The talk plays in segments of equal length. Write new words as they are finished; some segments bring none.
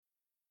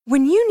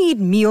When you need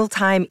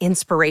mealtime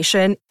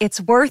inspiration,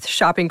 it's worth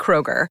shopping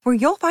Kroger, where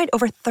you'll find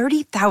over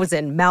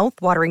 30,000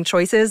 mouth-watering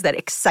choices that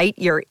excite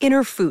your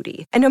inner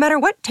foodie. And no matter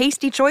what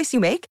tasty choice you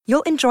make,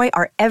 you'll enjoy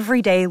our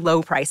everyday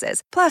low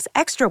prices, plus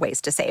extra ways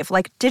to save,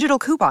 like digital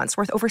coupons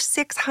worth over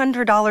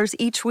 $600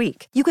 each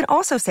week. You can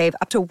also save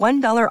up to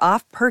 $1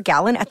 off per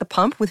gallon at the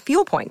pump with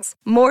fuel points.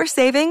 More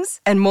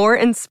savings and more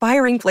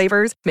inspiring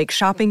flavors make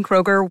shopping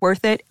Kroger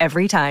worth it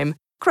every time.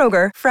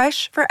 Kroger,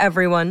 fresh for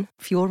everyone.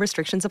 Fuel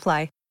restrictions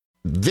apply.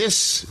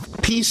 This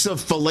piece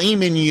of filet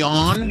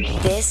mignon.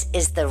 This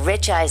is the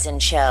Rich Eisen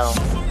Show.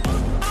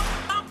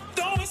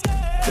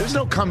 There's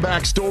no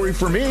comeback story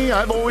for me.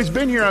 I've always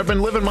been here. I've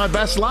been living my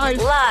best life.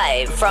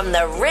 Live from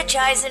the Rich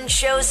Eisen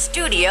Show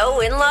studio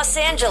in Los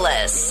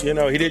Angeles. You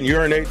know, he didn't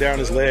urinate down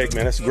his leg,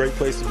 man. That's a great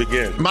place to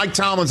begin. Mike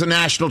Tomlin's a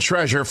national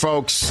treasure,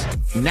 folks.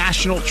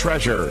 National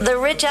treasure. The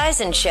Rich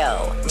Eisen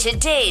Show.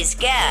 Today's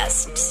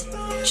guests.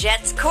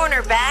 Jets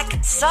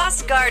cornerback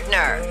Sauce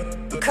Gardner.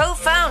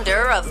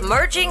 Co-founder of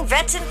Merging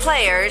Vets and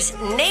Players,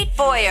 Nate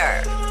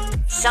Boyer.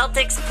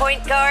 Celtics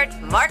point guard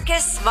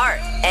Marcus Smart.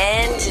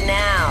 And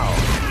now,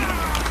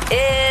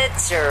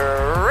 it's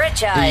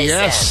Rich Eisen.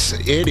 Yes,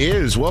 it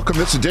is. Welcome to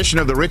this edition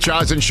of the Rich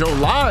Eisen Show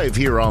live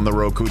here on the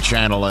Roku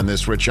channel and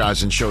this Rich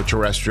Eisen Show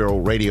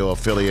terrestrial radio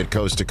affiliate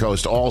coast to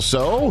coast.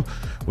 Also,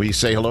 we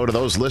say hello to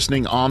those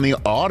listening on the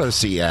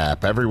Odyssey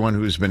app. Everyone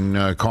who's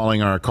been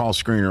calling our call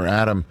screener,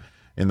 Adam,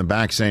 in the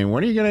back saying,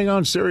 when are you getting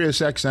on Sirius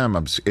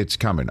XM? It's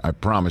coming, I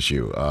promise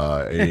you.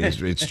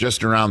 It's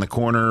just around the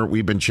corner.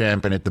 We've been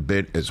champing at the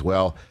bit as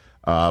well.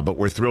 But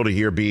we're thrilled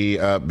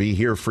to be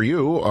here for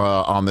you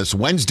on this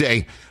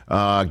Wednesday,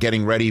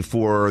 getting ready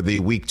for the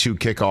Week 2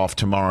 kickoff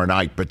tomorrow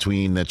night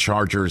between the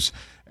Chargers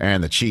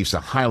and the Chiefs. A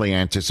highly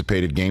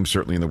anticipated game,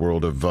 certainly in the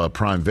world of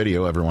Prime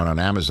Video. Everyone on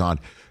Amazon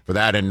for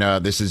that. And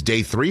this is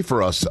day 3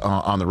 for us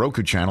on the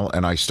Roku channel.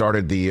 And I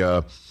started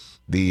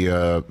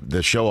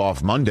the show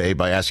off Monday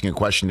by asking a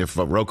question: if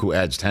Roku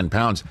adds 10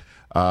 pounds.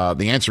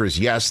 The answer is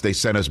yes. They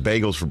sent us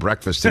bagels for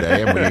breakfast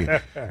today,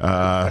 and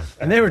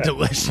and they were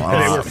delicious.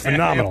 They were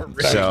phenomenal.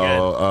 Really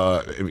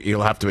so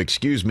you'll have to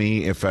excuse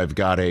me if I've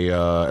got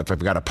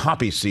a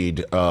poppy seed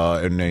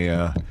in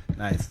a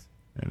nice.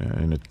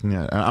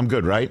 I'm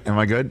good, right? Am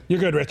I good? You're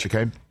good, Rich.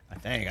 Okay. I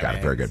think. Got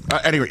it. Very good.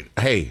 Anyway,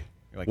 hey.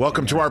 Like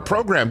welcome to our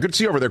program. Good to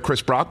see you over there,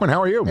 Chris Brockman.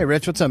 How are you? Hey,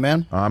 Rich. What's up,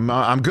 man?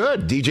 I'm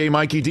good. DJ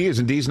Mikey D is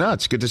in D's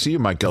nuts. Good to see you,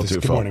 Mike Del Tufo.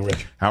 Good morning,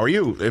 Rich. How are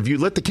you? Have you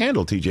lit the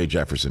candle, TJ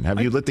Jefferson?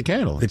 Have you lit the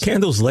candle? The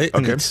candle's lit,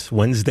 and it's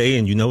Wednesday,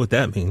 and you know what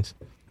that means.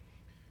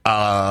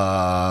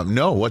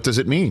 No. What does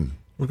it mean?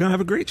 We're going to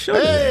have a great show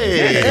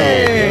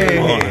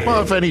Hey!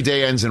 Well, if any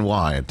day ends in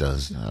Y, it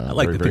does. I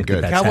like very, to very think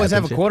good. that Cowboys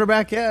have a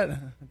quarterback yet?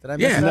 Did I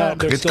miss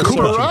that? It's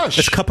Cooper Rush.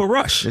 It's Cuppa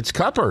Rush. It's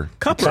Cupper.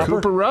 Cupper.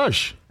 Cooper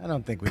Rush. I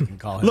don't think we can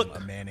call him a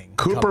Manning.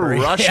 Cooper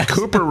Cupper. Rush. Yes.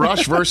 Cooper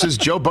Rush versus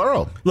Joe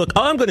Burrow. Look,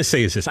 all I'm going to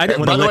say is this. I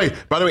didn't By want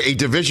the to way, a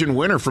division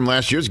winner from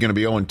last year is going to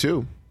be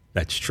 0-2.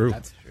 That's true.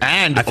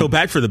 And I feel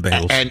bad for the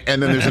Bengals. And then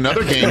there's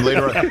another game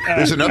later.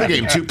 There's another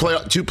game. Two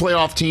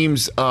playoff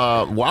teams,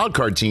 wild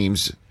card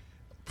teams,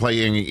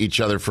 playing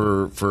each other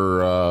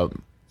for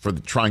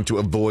trying to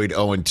avoid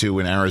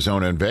 0-2 in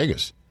Arizona and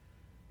Vegas.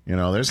 You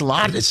know, there's a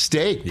lot at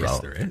stake, bro. Yes,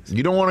 there is.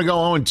 You don't want to go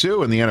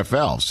 0-2 in the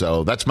NFL.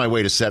 So that's my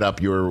way to set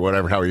up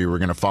your how you were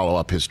going to follow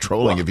up his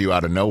trolling of you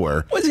out of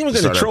nowhere. I wasn't even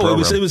going to troll.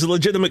 It was a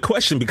legitimate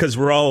question because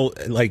we're all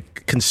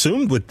like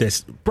consumed with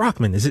this.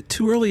 Brockman, is it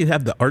too early to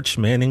have the Arch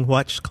Manning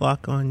watch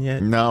clock on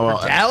yet? No.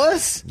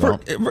 Dallas?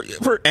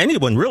 For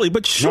anyone, really,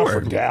 but sure.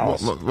 Not for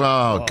Dallas.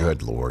 Oh,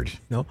 good Lord.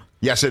 No.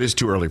 Yes, it is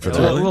too early for A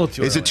that. little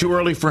too Is early. it too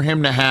early for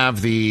him to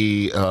have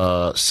the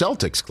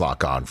Celtics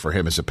clock on for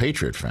him as a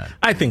Patriot fan?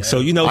 I think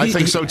so. You know, I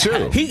think so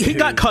too. He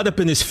got caught up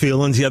in his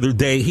feelings the other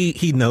day.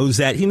 He knows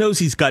that. He knows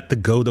he's got the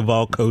GOAT of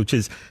all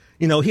coaches.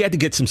 You know, he had to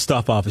get some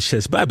stuff off his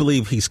chest, but I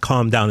believe he's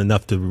calmed down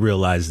enough to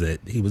realize that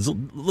he was a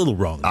little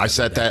wrong. I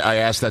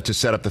asked that to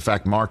set up the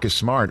fact Marcus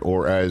Smart,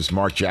 or as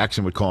Mark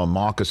Jackson would call him,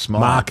 Marcus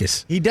Smart.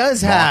 Marcus. He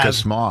does have Marcus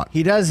Smart.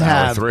 He does Hour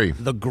have 3.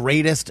 the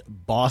greatest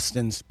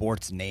Boston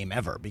sports name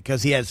ever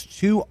because he has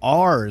 2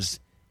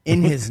 R's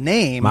in his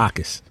name.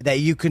 Marcus.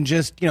 That you can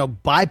just,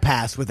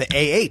 bypass with the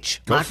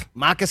AH.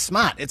 Marcus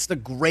Smart. It's the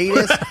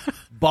greatest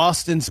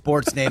Boston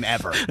sports name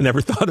ever. I never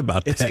thought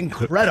about that. It's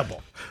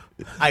incredible.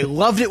 I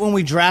loved it when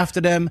we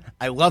drafted him.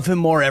 I love him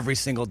more every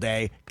single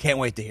day. Can't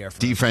wait to hear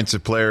from him.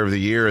 Defensive Player of the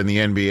Year in the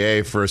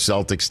NBA for a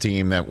Celtics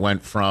team that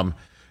went from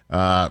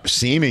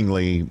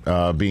seemingly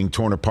being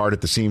torn apart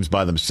at the seams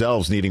by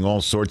themselves, needing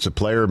all sorts of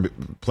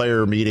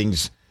player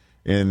meetings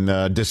in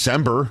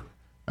December,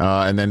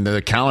 and then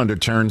the calendar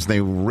turns.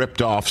 They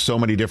ripped off so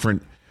many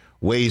different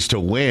ways to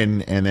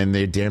win, and then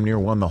they damn near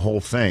won the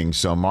whole thing.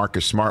 So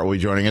Marcus Smart will be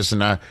joining us,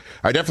 and I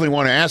definitely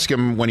want to ask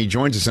him when he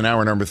joins us in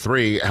hour number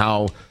 3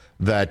 how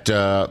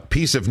that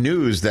piece of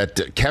news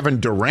that Kevin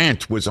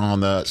Durant was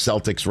on the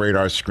Celtics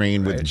radar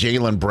screen with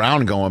Jaylen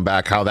Brown going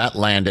back, how that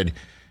landed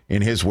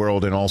in his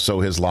world and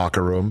also his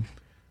locker room.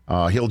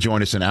 He'll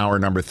join us in hour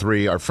number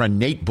 3. Our friend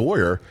Nate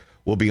Boyer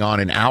will be on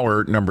in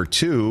hour number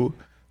 2.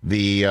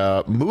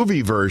 the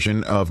movie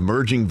version of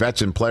Merging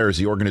Vets and Players,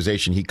 the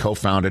organization he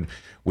co-founded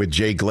with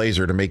Jay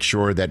Glazer to make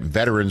sure that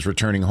veterans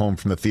returning home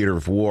from the theater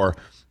of war,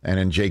 and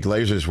in Jay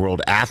Glazer's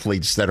world,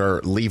 athletes that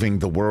are leaving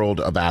the world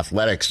of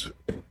athletics,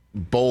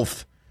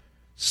 both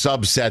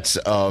subsets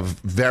of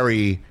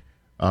very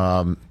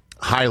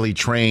highly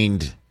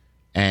trained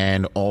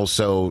and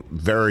also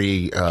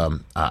very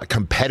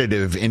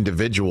competitive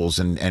individuals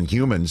and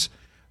humans,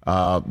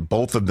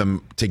 both of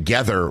them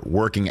together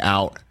working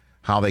out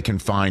how they can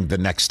find the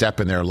next step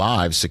in their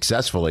lives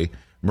successfully.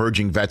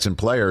 Merging Vets and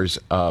Players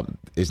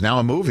is now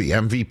a movie,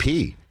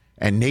 MVP.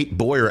 And Nate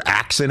Boyer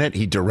acts in it.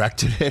 He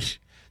directed it.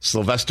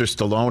 Sylvester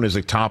Stallone is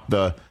atop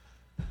the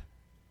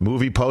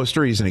movie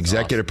poster. He's an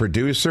executive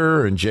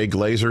producer, and Jay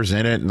Glazer's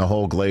in it, and the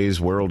whole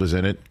Glaze world is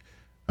in it.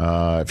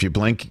 If you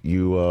blink,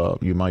 you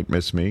might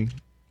miss me.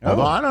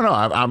 Although, I don't know.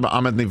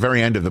 I'm at the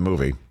very end of the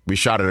movie. We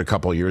shot it a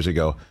couple of years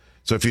ago.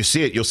 So if you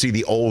see it, you'll see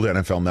the old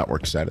NFL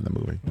Network set in the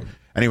movie.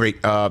 Anyway,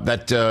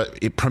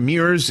 it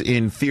premieres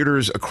in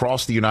theaters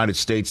across the United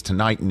States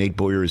tonight. Nate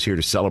Boyer is here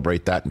to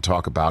celebrate that and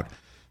talk about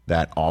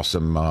that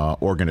awesome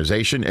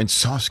organization. And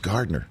Sauce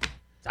Gardner.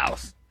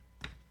 Sauce.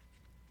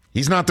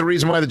 He's not the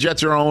reason why the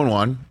Jets are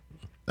 0-1,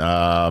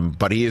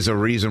 but he is a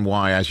reason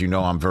why, as you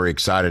know, I'm very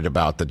excited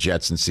about the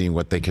Jets and seeing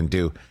what they can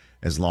do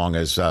as long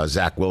as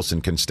Zach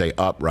Wilson can stay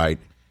upright.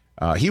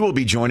 He will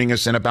be joining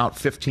us in about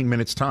 15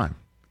 minutes' time,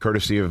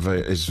 courtesy of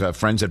his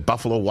friends at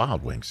Buffalo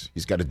Wild Wings.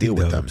 He's got to deal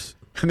with them.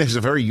 And there's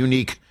a very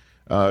unique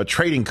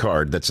trading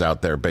card that's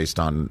out there based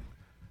on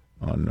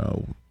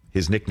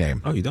his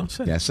nickname. Oh, you don't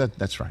say? Yes,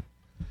 that's right.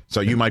 So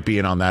you might be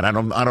in on that. I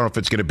don't know if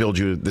it's going to build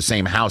you the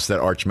same house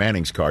that Arch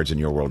Manning's cards in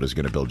your world is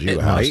going to build you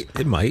a house.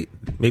 It might.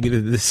 Maybe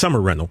the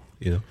summer rental,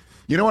 You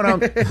know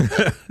what?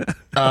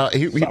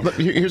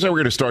 Here's how we're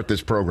going to start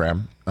this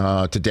program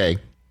today.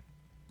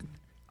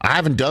 I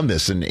haven't done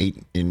this in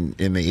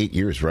the 8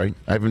 years, right?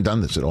 I haven't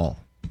done this at all.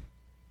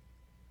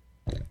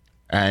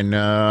 And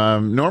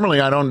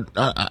normally I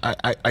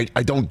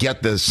don't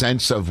get the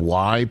sense of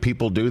why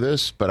people do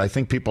this, but I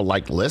think people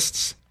like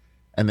lists.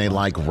 And they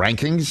like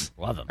rankings.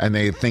 Love them. And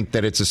they think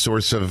that it's a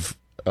source of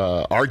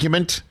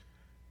argument.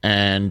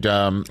 And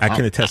I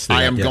can attest to that.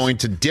 I am going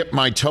to dip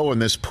my toe in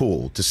this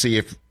pool to see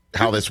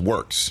how this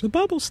works. The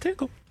bubbles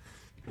tickle.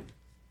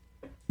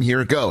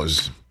 Here it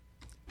goes.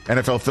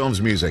 NFL Films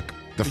Music,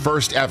 the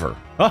first ever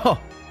Oh.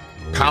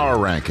 power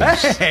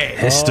rankings. Hey.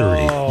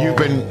 History.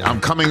 I'm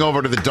coming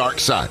over to the dark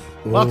side.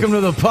 Welcome to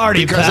the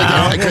party, Because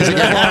pal. again,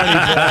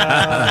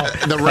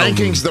 the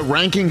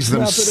rankings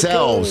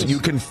themselves, you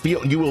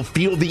will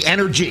feel the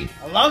energy,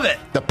 I love it.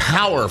 the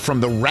power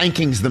from the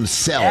rankings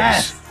themselves.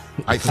 Yes.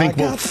 I think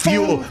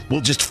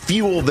will just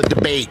fuel the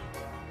debate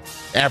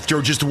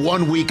after just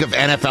 1 week of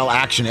NFL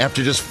action,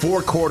 after just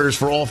 4 quarters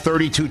for all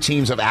 32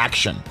 teams of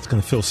action. It's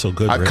going to feel so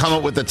good, I've Rich. come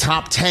up with the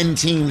top 10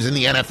 teams in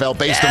the NFL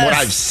based on what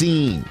I've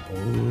seen.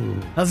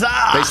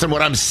 Huzzah. Based on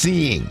what I'm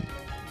seeing.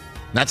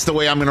 That's the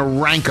way I'm going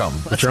to rank them.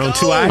 With your own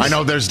 2 eyes? I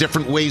know there's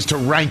different ways to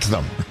rank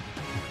them.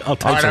 All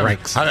types of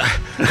ranks. I've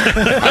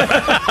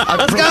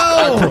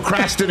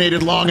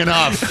procrastinated long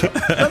enough.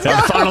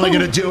 I'm finally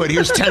going to do it.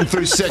 Here's 10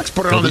 through 6.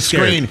 Put it on the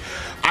screen.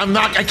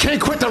 I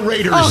can't quit the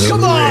Raiders. Oh,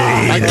 come on.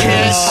 I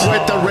can't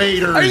quit the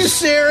Raiders. Are you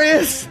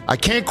serious? I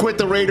can't quit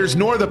the Raiders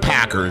nor the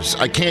Packers.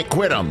 I can't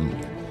quit them.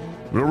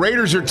 The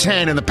Raiders are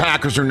 10 and the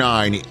Packers are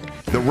 9.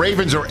 The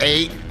Ravens are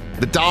 8.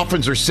 The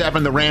Dolphins are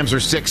 7. The Rams are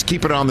 6.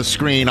 Keep it on the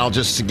screen. I'll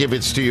just give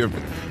it to you.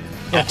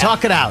 Yeah,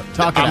 talk it out.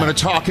 I'm going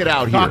to talk it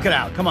out here. Talk it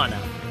out. Come on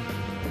now.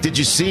 Did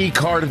you see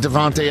Carr to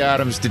Devontae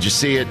Adams? Did you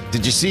see it?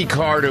 Did you see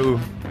Carr to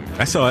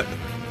I saw it.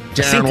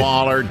 Darren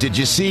Waller? Did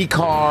you see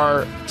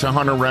Carr to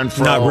Hunter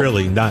Renfrow? Not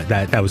really. Not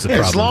that. That was the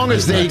problem. As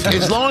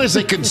long as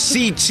they can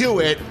see to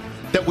it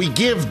that we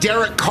give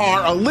Derek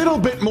Carr a little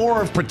bit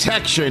more of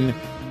protection,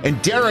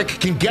 and Derek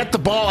can get the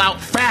ball out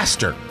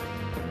faster.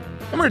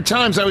 How many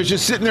times I was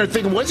just sitting there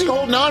thinking, what's he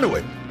holding on to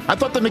it? I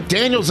thought the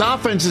McDaniels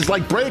offense is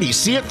like Brady.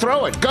 See it,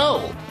 throw it,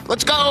 go.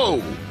 Let's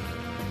go.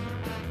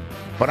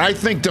 But I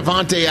think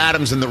Devontae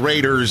Adams and the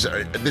Raiders,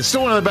 they're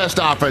still one of the best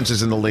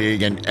offenses in the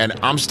league, and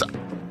I'm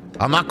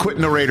not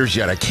quitting the Raiders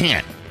yet. I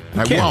can't.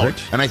 I won't.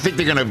 Rich. And I think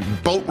they're going to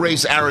boat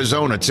race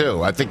Arizona,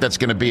 too. I think that's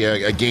going to be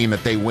a game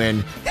that they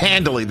win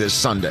handily this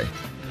Sunday.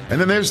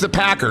 And then there's the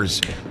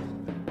Packers.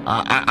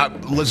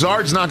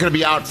 Lazard's not going to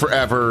be out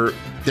forever.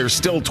 They're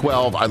still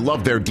 12. I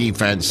love their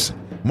defense.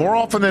 More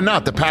often than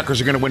not, the Packers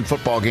are going to win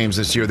football games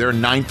this year. They're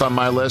 9th on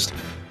my list.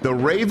 The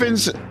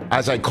Ravens,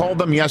 as I called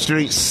them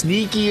yesterday,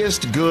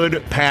 sneakiest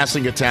good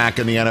passing attack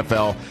in the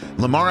NFL.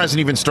 Lamar hasn't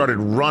even started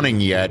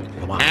running yet.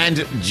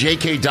 And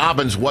J.K.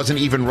 Dobbins wasn't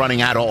even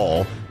running at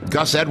all.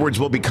 Gus Edwards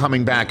will be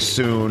coming back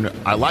soon.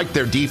 I like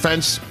their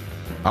defense.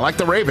 I like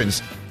the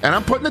Ravens. And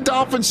I'm putting the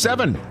Dolphins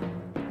 7.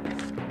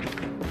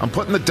 I'm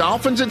putting the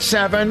Dolphins at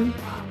 7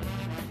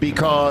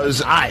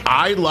 because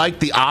I like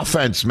the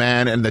offense,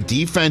 man. And the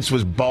defense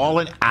was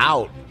balling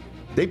out.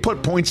 They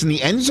put points in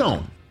the end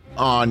zone.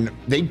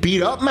 they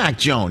beat up Mac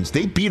Jones.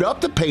 They beat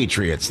up the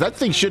Patriots. That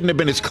thing shouldn't have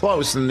been as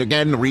close. And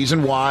again, the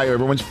reason why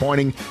everyone's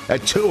pointing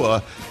at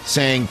Tua,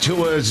 saying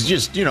Tua is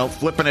just,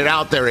 flipping it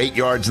out there 8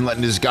 yards and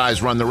letting his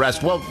guys run the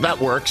rest. Well, that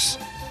works.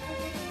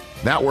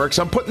 That works.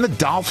 I'm putting the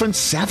Dolphins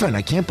 7.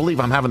 I can't believe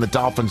I'm having the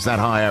Dolphins that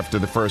high after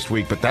the first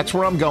week, but that's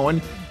where I'm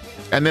going.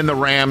 And then the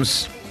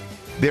Rams,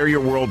 they're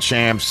your world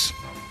champs.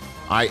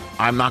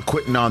 I'm not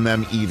quitting on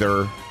them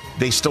either.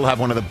 They still have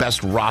one of the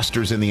best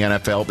rosters in the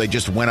NFL. They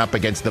just went up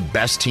against the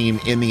best team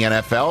in the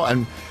NFL.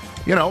 And,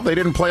 they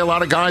didn't play a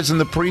lot of guys in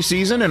the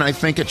preseason, and I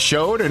think it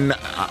showed. And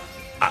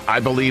I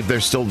believe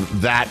there's still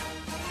that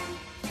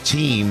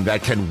team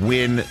that can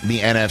win the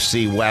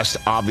NFC West,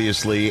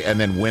 obviously, and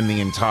then win the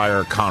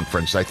entire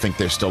conference. I think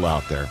they're still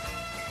out there.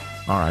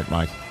 All right,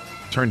 Mike,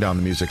 turn down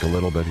the music a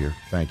little bit here.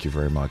 Thank you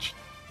very much.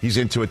 He's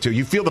into it, too.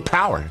 You feel the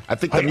power. I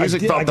think the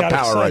music felt the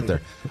power right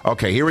there.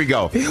 Okay, here we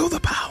go. Feel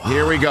the power.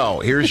 Here we go.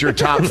 Here's your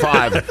top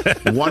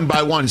 5, one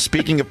by one.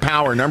 Speaking of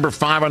power, number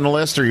 5 on the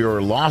list are your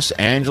Los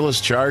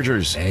Angeles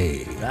Chargers.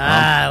 Hey.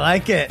 I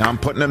like it. I'm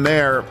putting them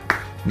there.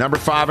 Number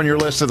 5 on your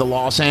list of the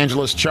Los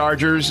Angeles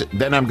Chargers.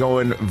 Then I'm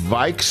going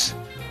Vikes,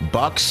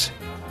 Bucks,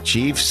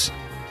 Chiefs,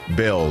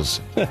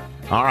 Bills.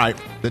 All right.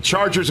 The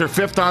Chargers are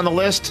 5th on the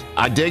list.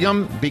 I dig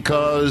them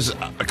because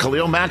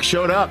Khalil Mack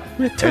showed up.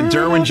 And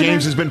Derwin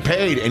James has been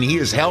paid, and he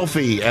is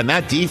healthy. And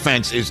that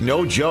defense is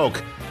no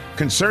joke.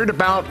 Concerned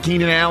about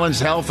Keenan Allen's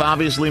health,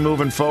 obviously,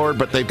 moving forward,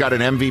 but they've got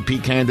an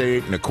MVP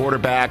candidate and a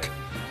quarterback.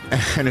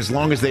 And as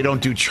long as they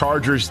don't do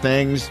Chargers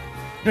things,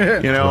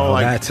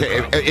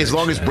 as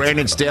long as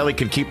Brandon Staley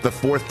can keep the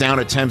 4th down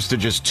attempts to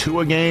just 2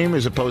 a game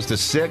as opposed to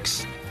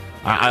 6,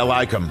 I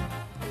like them.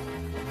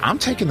 I'm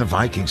taking the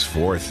Vikings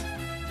 4th.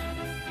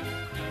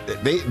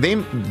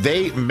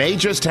 They may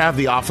just have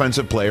the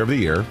offensive player of the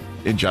year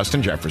in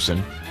Justin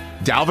Jefferson.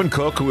 Dalvin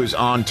Cook, who is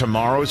on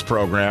tomorrow's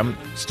program,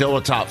 still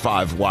a top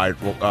 5 wide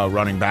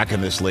running back in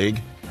this league.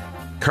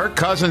 Kirk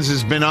Cousins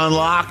has been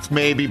unlocked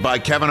maybe by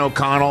Kevin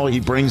O'Connell. He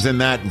brings in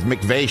that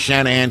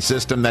McVay-Shanahan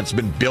system that's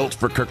been built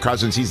for Kirk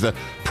Cousins. He's the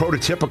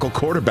prototypical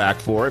quarterback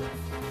for it.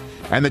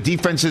 And the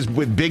defense is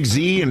with Big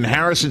Z and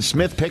Harrison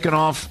Smith picking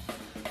off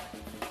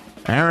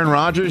Aaron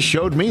Rodgers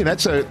showed me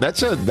that's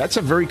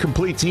a very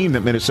complete team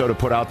that Minnesota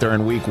put out there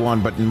in week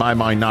 1, but in my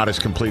mind not as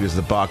complete as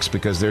the Bucs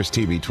because there's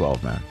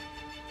TB12, man.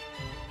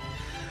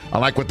 I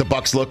like what the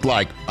Bucs looked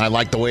like. I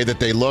like the way that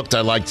they looked.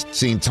 I liked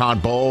seeing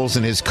Todd Bowles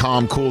and his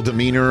calm, cool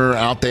demeanor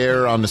out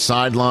there on the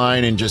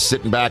sideline and just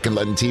sitting back and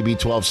letting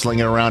TB12 sling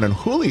it around. And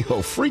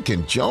Julio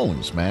freaking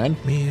Jones, man.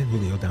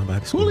 Julio down by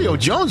the school. Julio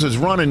Jones was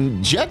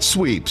running jet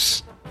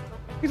sweeps.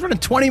 He's running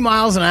 20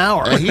 miles an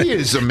hour. He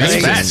is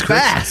amazing. That's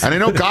fast. And I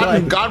know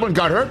Godwin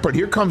got hurt, but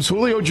here comes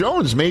Julio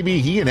Jones. Maybe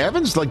he and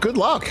Evans, good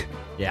luck.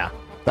 Yeah.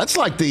 That's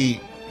like the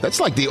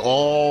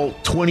all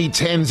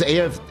 2010s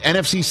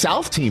NFC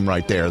South team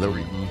right there.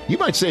 You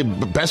might say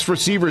best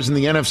receivers in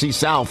the NFC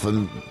South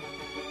and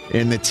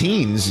in the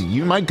teens.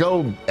 You might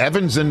go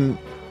Evans and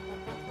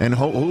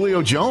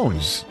Julio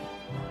Jones.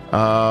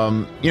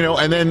 And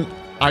then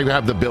I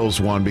have the Bills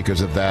 1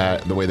 because of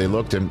that, the way they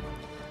looked. And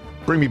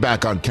bring me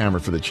back on camera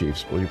for the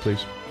Chiefs, will you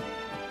please?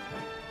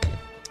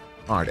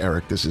 All right,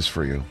 Eric, this is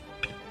for you.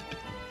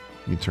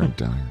 You turn it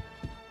down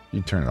here.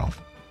 You turn it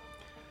off.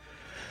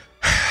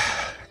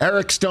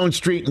 Eric, Stone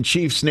Street, and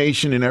Chiefs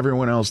Nation, and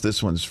everyone else,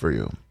 this one's for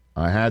you.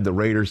 I had the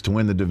Raiders to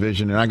win the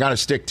division, and I got to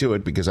stick to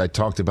it because I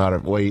talked about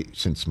it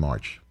since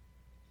March.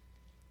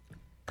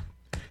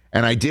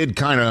 And I did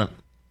kind of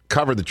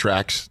cover the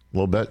tracks a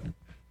little bit.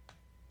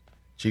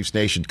 Chiefs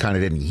Nation kind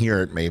of didn't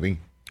hear it, maybe.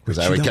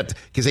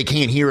 Because they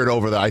can't hear it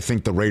over I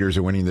think the Raiders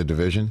are winning the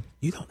division.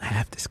 You don't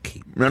have to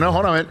keep. No,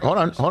 hold on. You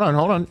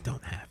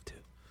don't have to.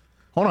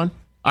 Hold on.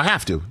 I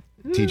have to,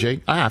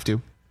 TJ. I have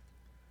to.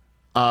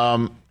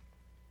 And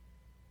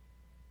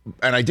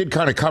I did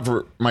kind of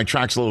cover my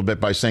tracks a little bit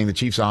by saying the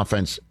Chiefs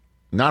offense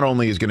not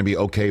only is going to be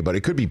okay, but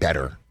it could be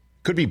better.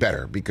 Could be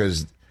better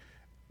because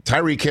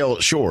Tyreek Hill,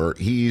 sure,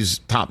 he's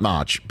top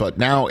notch. But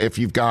now if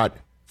you've got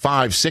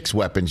 5-6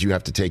 weapons you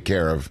have to take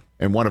care of,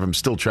 and one of them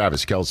still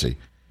Travis Kelce,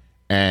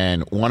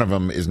 and one of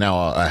them is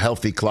now a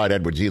healthy Clyde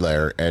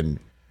Edwards-Helaire, and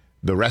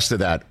the rest of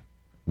that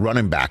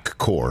running back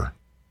core,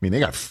 I mean, they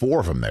got 4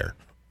 of them there.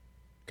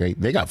 Okay,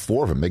 they got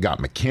 4 of them. They got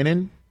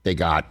McKinnon, they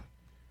got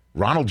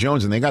Ronald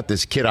Jones, and they got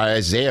this kid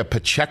Isaiah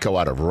Pacheco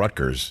out of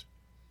Rutgers.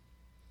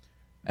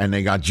 And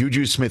they got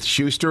Juju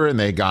Smith-Schuster, and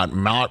they got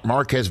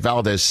Marquez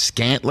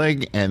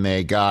Valdez-Scantling, and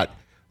they got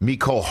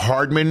Mecole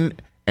Hardman,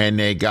 and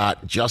they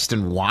got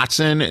Justin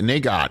Watson, and they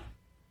got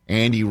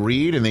Andy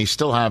Reid, and they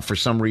still have, for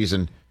some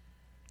reason,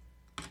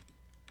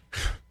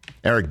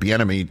 Eric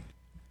Bieniemy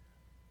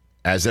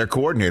as their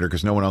coordinator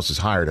because no one else has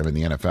hired him in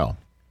the NFL.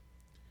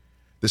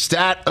 The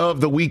stat of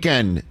the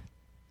weekend,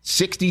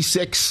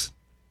 66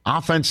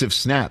 offensive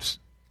snaps,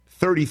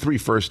 33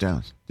 first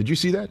downs. Did you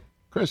see that,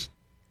 Chris?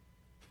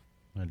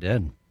 I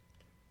did.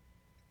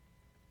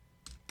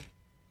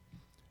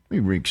 Let me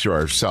make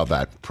sure I saw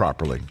that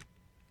properly,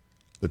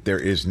 that there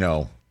is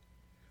no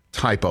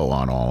typo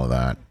on all of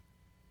that.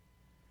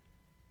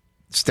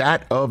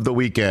 Stat of the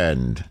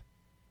weekend,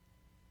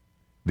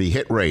 the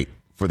hit rate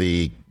for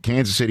the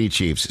Kansas City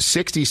Chiefs,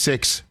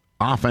 66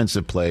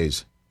 offensive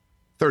plays,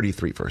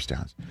 33 first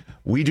downs.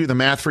 We do the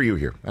math for you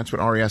here. That's what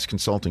RES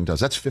Consulting does.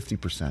 That's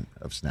 50%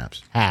 of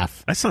snaps.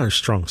 Half. That's not a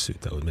strong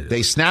suit, though. Admittedly.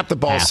 They snapped the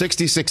ball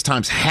 66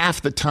 times.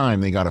 Half the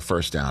time they got a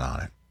first down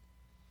on it.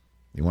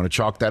 You want to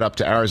chalk that up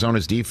to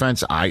Arizona's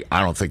defense? I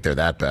don't think they're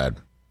that bad.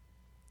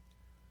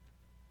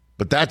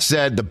 But that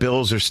said, the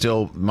Bills are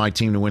still my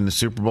team to win the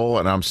Super Bowl,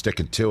 and I'm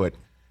sticking to it.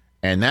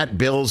 And that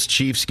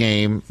Bills-Chiefs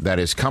game that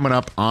is coming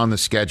up on the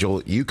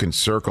schedule, you can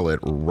circle it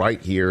right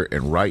here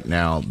and right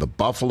now. The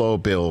Buffalo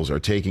Bills are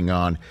taking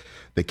on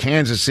the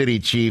Kansas City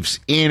Chiefs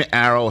in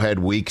Arrowhead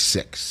Week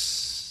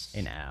 6.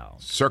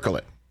 Circle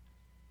it.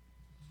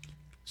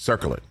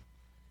 Circle it.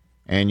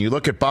 And you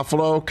look at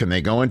Buffalo, can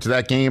they go into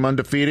that game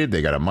undefeated?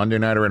 They got a Monday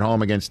nighter at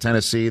home against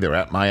Tennessee. They're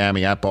at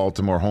Miami, at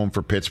Baltimore, home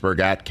for Pittsburgh,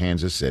 at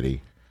Kansas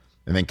City.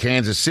 And then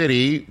Kansas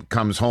City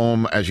comes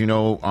home, as you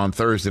know, on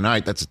Thursday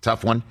night. That's a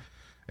tough one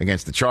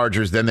against the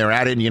Chargers. Then they're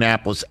at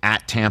Indianapolis,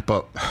 at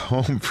Tampa,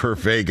 home for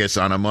Vegas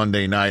on a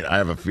Monday night. I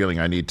have a feeling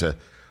I need to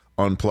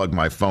unplug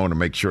my phone to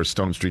make sure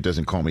Stone Street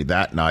doesn't call me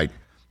that night.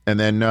 And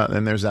then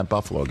there's that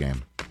Buffalo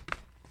game.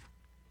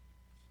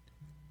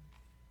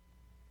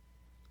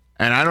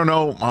 And I don't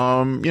know,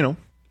 I don't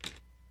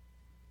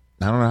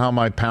know how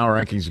my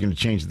power rankings is going to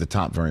change at the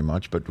top very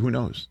much, but who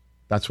knows?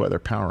 That's why they're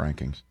power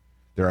rankings.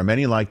 There are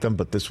many like them,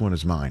 but this one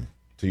is mine,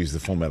 to use the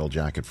Full Metal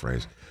Jacket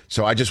phrase.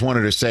 So I just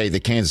wanted to say the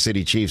Kansas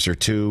City Chiefs are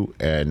 2,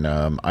 and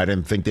I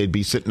didn't think they'd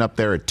be sitting up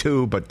there at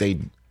 2, but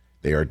they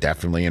are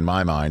definitely, in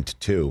my mind,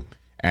 2.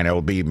 And it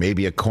will be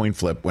maybe a coin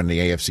flip when the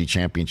AFC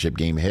Championship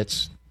game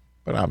hits,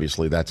 but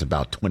obviously that's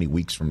about 20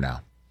 weeks from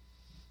now.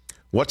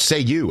 What say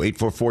you?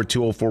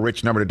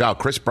 844-204-RICH, number to dial.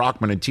 Chris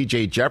Brockman and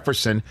TJ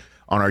Jefferson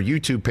on our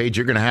YouTube page.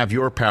 You're going to have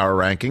your power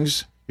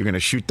rankings. You're going to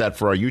shoot that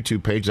for our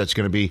YouTube page. That's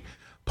going to be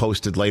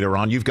posted later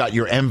on. You've got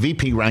your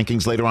MVP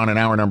rankings later on in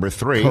hour number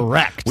 3.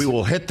 Correct. We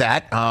will hit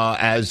that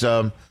as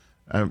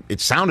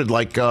it sounded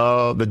like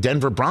the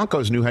Denver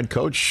Broncos' new head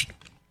coach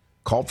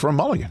called for a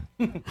mulligan.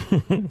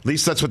 At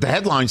least that's what the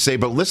headlines say,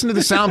 but listen to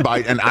the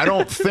soundbite, and I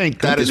don't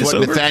think that is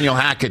what Nathaniel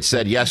Hackett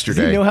said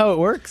yesterday. Does he know how it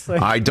works?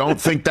 I don't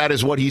think that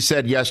is what he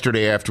said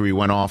yesterday after he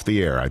went off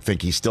the air. I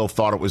think he still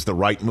thought it was the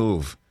right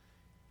move.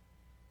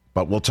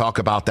 But we'll talk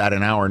about that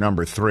in hour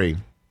number 3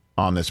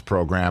 on this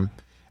program.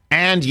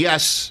 And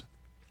yes,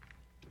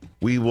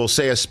 we will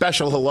say a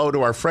special hello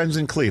to our friends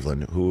in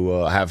Cleveland who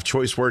have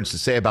choice words to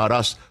say about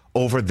us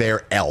over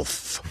their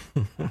elf.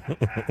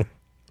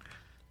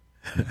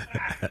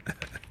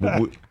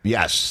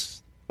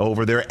 Yes,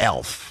 over their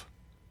elf.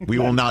 We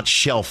will not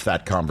shelf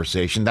that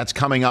conversation. That's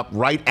coming up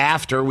right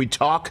after we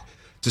talk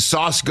to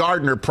Sauce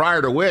Gardner,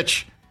 prior to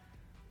which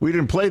we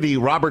didn't play the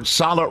Robert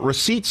Saleh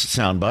receipts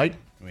soundbite.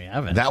 We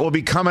haven't. That will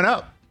be coming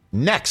up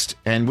next.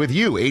 And with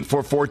you,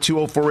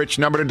 844-204-RICH,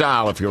 number to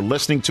dial. If you're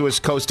listening to us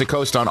coast to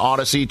coast on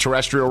Odyssey,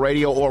 terrestrial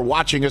radio, or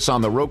watching us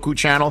on the Roku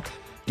channel,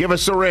 give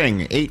us a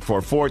ring,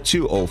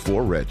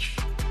 844-204-RICH.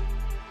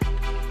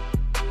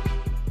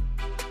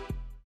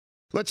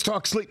 Let's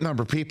talk Sleep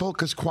Number, people,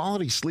 because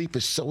quality sleep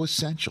is so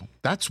essential.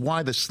 That's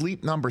why the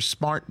Sleep Number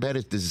smart bed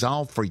is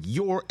designed for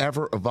your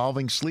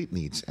ever-evolving sleep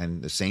needs,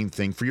 and the same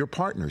thing for your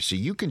partner, so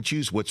you can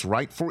choose what's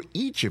right for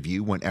each of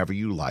you whenever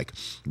you like.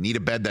 Need a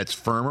bed that's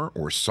firmer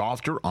or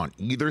softer on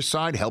either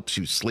side, helps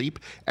you sleep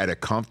at a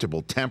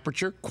comfortable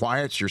temperature,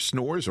 quiets your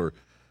snores or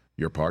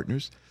your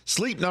partner's?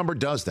 Sleep Number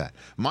does that.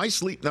 My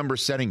Sleep Number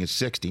setting is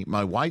 60.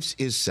 My wife's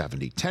is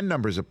 70. 10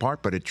 numbers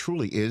apart, but it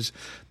truly is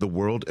the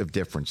world of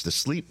difference. The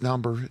Sleep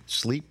Number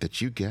sleep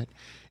that you get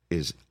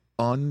is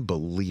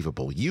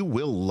unbelievable. You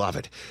will love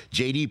it.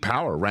 J.D.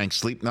 Power ranks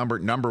Sleep Number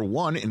number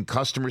 1 in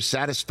customer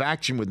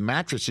satisfaction with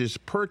mattresses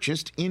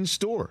purchased in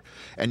store.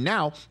 And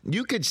now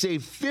you could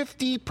save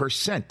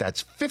 50%.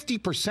 That's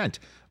 50%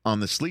 on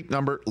the Sleep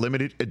Number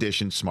limited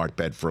edition smart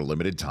bed for a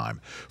limited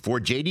time. For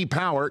J.D.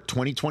 Power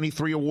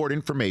 2023 award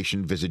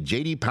information, visit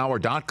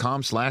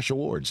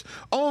jdpower.com/awards.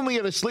 Only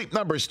at a Sleep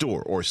Number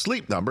store or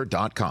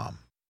sleepnumber.com.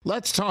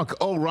 Let's talk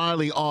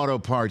O'Reilly Auto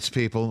Parts,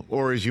 people,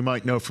 or as you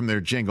might know from their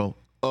jingle,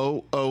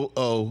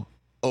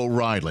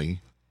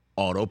 O'Reilly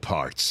Auto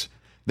Parts.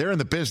 They're in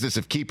the business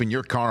of keeping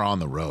your car on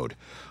the road.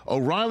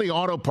 O'Reilly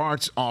Auto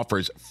Parts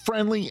offers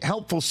friendly,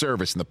 helpful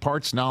service and the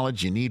parts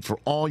knowledge you need for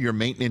all your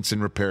maintenance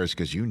and repairs,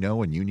 because you know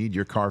when you need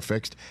your car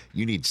fixed,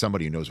 you need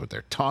somebody who knows what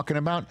they're talking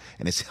about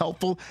and is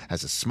helpful,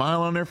 has a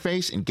smile on their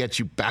face, and gets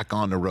you back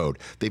on the road.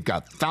 They've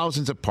got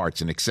thousands of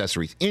parts and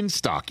accessories in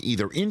stock,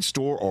 either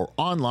in-store or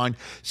online,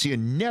 so you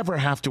never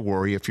have to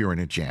worry if you're in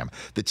a jam.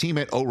 The team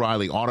at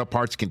O'Reilly Auto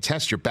Parts can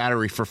test your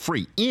battery for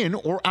free in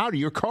or out of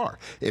your car.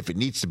 If it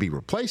needs to be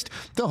replaced,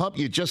 they'll help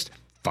you just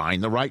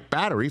find the right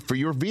battery for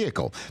your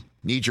vehicle.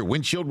 Need your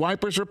windshield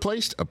wipers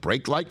replaced, a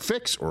brake light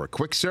fix, or a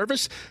quick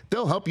service?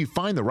 They'll help you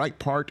find the right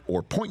part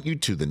or point you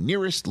to the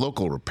nearest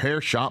local repair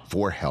shop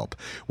for help.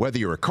 Whether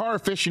you're a car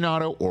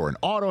aficionado or an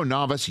auto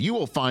novice, you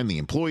will find the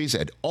employees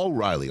at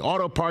O'Reilly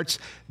Auto Parts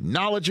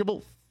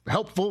knowledgeable,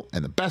 helpful,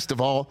 and the best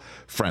of all,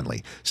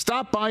 friendly.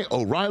 Stop by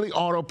O'Reilly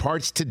Auto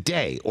Parts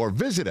today or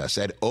visit us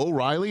at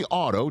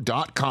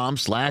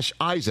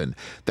O'ReillyAuto.com/Eisen.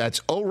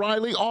 That's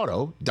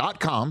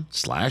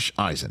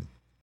O'ReillyAuto.com/Eisen.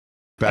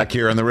 Back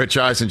here on the Rich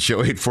Eisen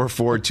Show,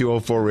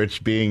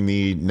 844-204-RICH being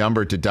the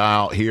number to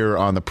dial here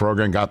on the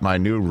program. Got my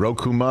new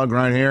Roku mug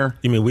right here.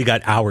 You mean we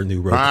got our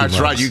new Roku That's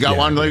mugs. right. You got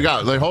one. You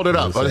got. Hold it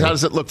up. How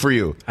does it look for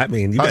you? I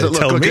mean, you How's better it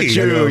look? tell Look me. at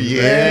you.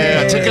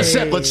 Yeah. Take a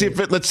sip. Let's see if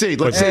it. Let's see.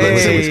 There we Pick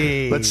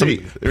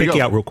go.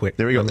 you out real quick.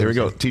 There we go.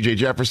 TJ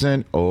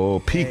Jefferson.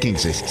 Oh,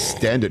 Peeking's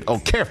extended. Oh,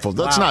 careful.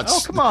 Let's not.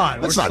 Oh, come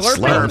on. Let's We're not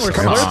slurping. slurp. We're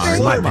Come on.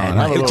 slurping. Come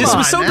on. It just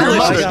was so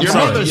delicious. Your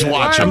mother's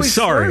watching. I'm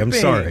sorry. I'm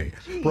sorry.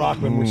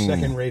 Brockman, we're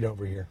second rate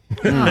over here.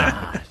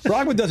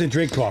 Brockman doesn't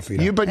drink coffee.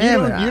 Though. You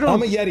don't.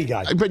 I'm a Yeti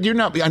guy. But you're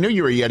not. I know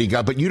you're a Yeti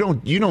guy, but you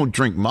don't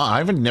drink mug. I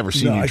haven't never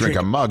seen you drink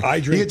a mug. I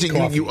drink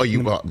coffee.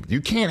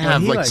 You can't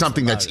have like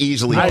something that's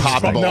easily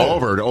poppable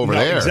over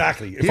there.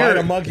 Exactly. If I had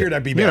a mug here,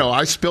 that'd be bad.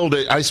 I spilled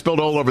it. I spilled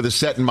all over the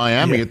set in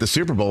Miami at the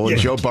Super Bowl, and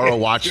Joe Burrow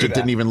watched it.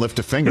 Didn't even lift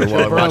a finger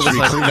while I watched me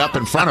clean up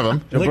in front of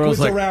him. Liquids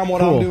around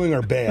what I'm doing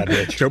are bad,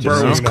 Rich. Joe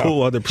Burrow was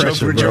cool under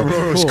pressure. Joe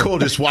Burrow was cool.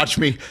 Just watch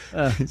me.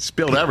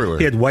 Spilled everywhere.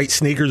 He had white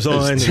sneakers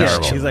on. It's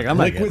terrible. He's like, I'm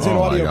like, liquids and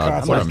audio what a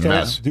mess.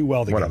 concepts do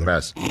well together. What a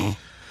mess.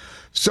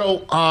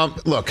 So,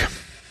 look.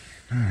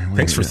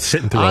 Thanks for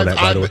sitting through all that,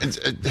 by the way.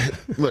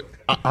 Look,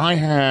 I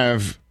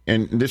have,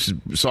 and this is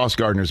Sauce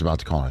Gardner's about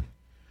to call in.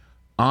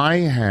 I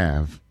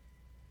have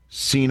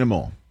seen them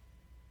all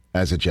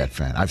as a Jet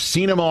fan. I've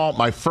seen them all.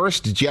 My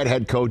first Jet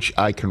head coach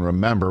I can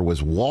remember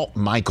was Walt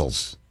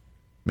Michaels.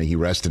 May he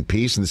rest in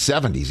peace. In the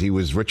 70s, he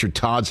was Richard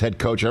Todd's head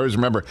coach. I always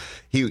remember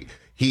he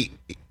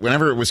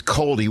whenever it was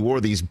cold, he wore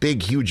these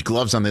big, huge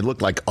gloves on. They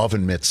looked like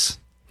oven mitts.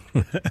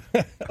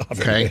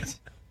 Okay.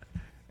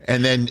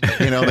 And then,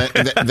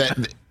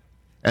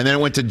 and then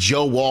it went to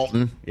Joe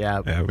Walton.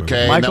 Yeah.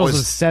 Okay. Michaels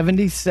was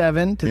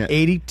 77 to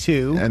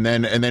 82. And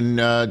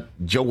then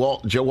Joe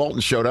Walton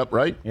showed up,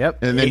 right?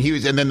 Yep. And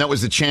then that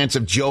was the chance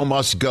of Joe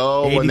must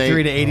go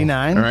 83 to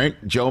 89. All right.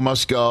 Joe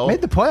must go. Made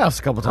the playoffs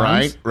a couple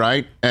times.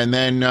 Right. And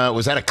then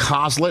was that a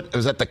Coslett?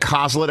 Was that the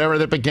Coslett era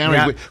that began?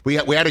 Yeah.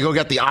 We had to go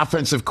get the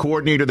offensive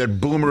coordinator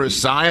that Boomer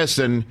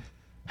Esiason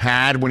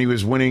had when he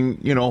was winning,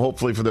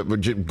 hopefully for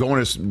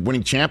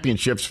winning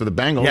championships for the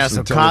Bengals. Yeah,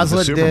 so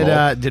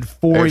Coslett did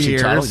 4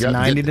 years,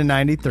 90 to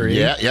 93.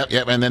 Yeah.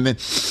 And then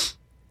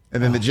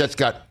the Jets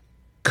got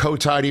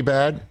co-tidy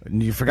bad.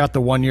 And you forgot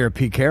the 1 year of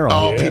Pete Carroll.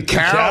 Oh, Pete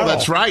Carroll,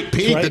 that's right.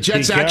 Pete, right. the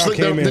Jets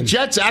the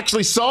Jets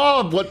actually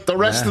saw what the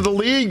rest of the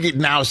league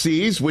now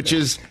sees, which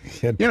is,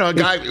 a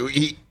guy,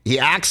 he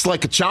acts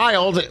like a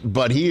child,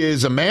 but he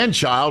is a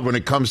man-child when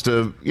it comes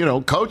to,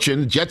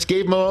 coaching. Jets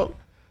gave him a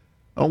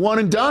one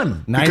and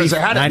done because they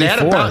had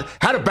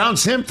to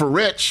bounce him for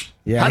Rich.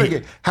 Yeah,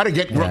 how to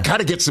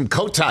get some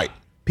coat tight.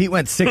 Pete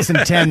went 6 and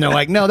 10. They're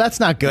like, no, that's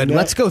not good.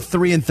 Let's go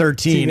 3 and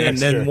 13 and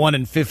then 1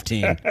 and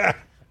 15.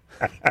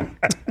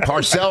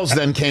 Parcells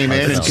then came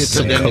in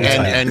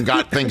and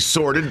got things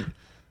sorted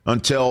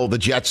until the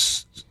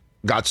Jets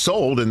got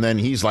sold, and then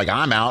he's like,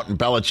 I'm out, and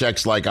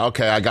Belichick's like,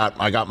 okay, I got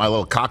my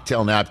little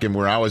cocktail napkin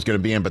where I was going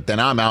to be in, but then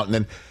I'm out, and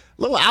then.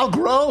 Little Al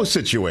Groh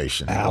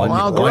situation. Al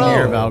Groh. 1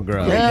 year of Al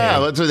Groh.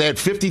 Yeah, they had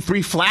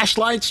 53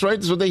 flashlights, right?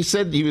 That's what they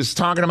said. He was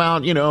talking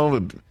about,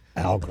 Al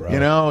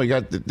Groh. He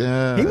got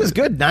he was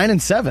good, 9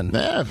 and 7.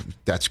 Yeah,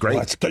 that's great. Well,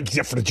 that's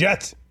good for the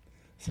Jets.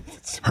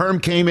 Herm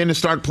came in to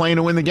start playing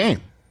to win the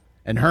game.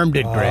 And Herm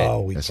did great.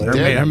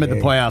 Herm made the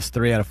playoffs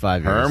 3 out of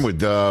 5 years. Herm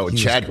with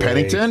Chad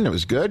Pennington. It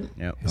was good.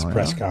 Yep. His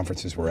press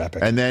conferences were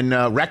epic. And then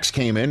Rex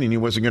came in, and he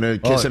wasn't going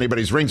to kiss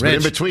anybody's rings, Rich.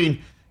 but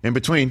in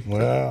between.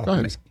 Wow. Go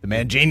ahead. The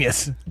man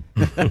genius.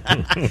 was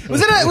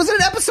it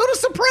an episode of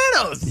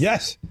Sopranos?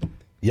 Yes.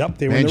 Yep.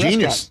 They were Man in the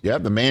Genius. restaurant. Yeah,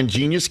 the Man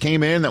Genius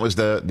came in. That was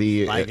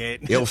the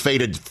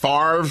ill-fated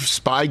Favre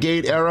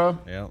Spygate era.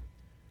 Yep.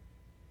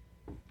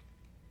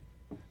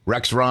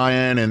 Rex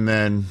Ryan and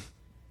then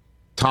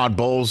Todd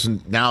Bowles.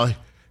 And now,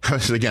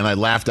 again, I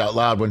laughed out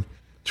loud when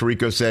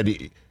Tirico said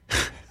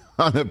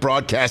on the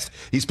broadcast,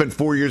 he spent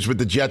 4 years with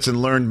the Jets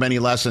and learned many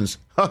lessons.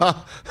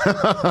 Yeah,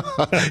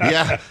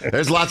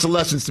 there's lots of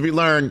lessons to be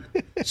learned.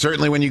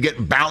 Certainly when you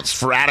get bounced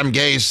for Adam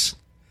Gase.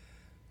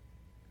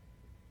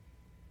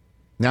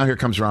 Now here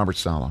comes Robert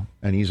Saleh,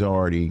 and he's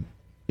already,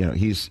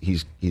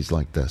 he's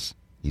like this.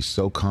 He's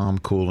so calm,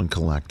 cool, and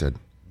collected,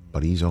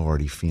 but he's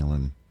already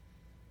feeling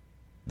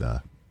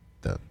the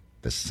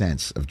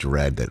sense of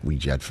dread that we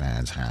Jet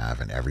fans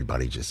have, and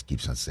everybody just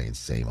keeps on saying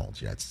same old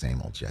Jets,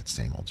 same old Jets,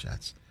 same old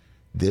Jets.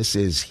 This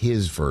is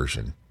his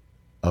version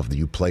of the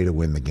 "you play to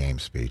win the game"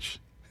 speech,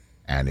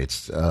 and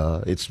it's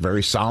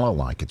very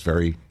Saleh-like. It's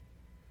very,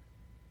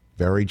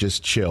 very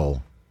just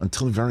chill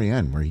until the very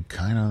end, where he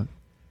kind of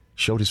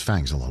showed his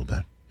fangs a little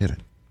bit. Hit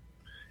it.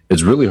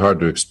 It's really hard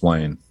to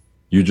explain.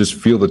 You just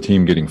feel the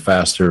team getting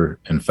faster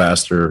and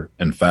faster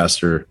and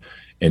faster,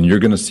 and you're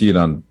going to see it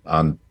on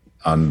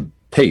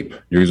tape.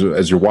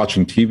 As you're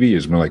watching TV,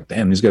 is like,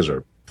 damn, these guys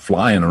are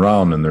flying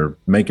around and they're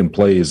making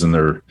plays and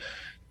they're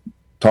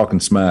talking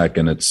smack,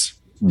 and it's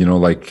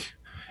like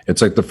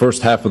the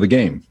first half of the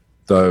game.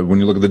 when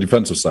you look at the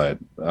defensive side,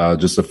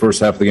 just the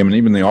first half of the game, and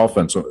even the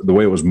offense, the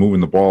way it was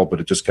moving the ball, but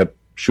it just kept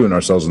shooting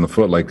ourselves in the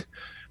foot. Like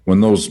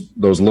when those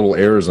little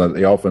errors that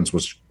the offense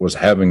was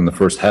having in the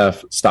first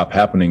half stop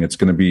happening, it's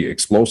going to be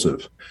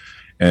explosive.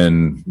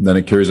 And then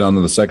it carries on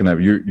to the second half.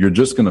 You're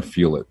just going to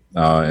feel it.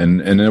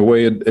 And in a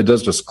way, it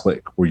does just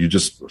click, where you're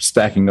just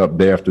stacking up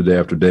day after day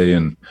after day.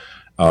 And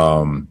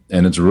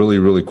it's really,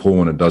 really cool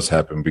when it does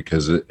happen,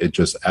 because it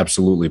just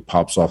absolutely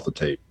pops off the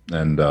tape.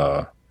 And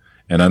I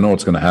know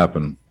it's going to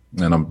happen.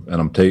 And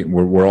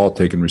we're all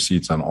taking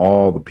receipts on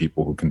all the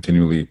people who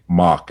continually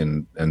mock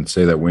and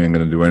say that we ain't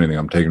going to do anything.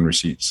 I'm taking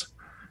receipts,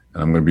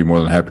 and I'm going to be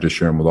more than happy to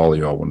share them with all of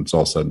y'all when it's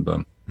all said and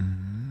done.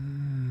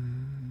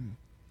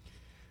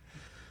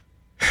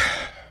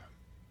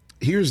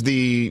 Here's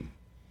the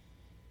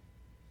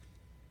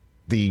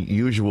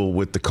usual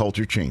with the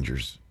culture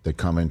changers that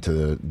come into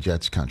the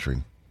Jets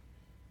country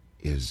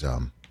is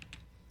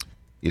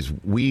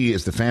we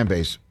as the fan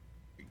base,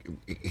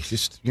 it's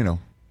just,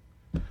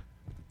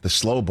 the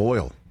slow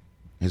boil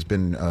has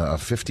been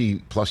 50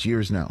 plus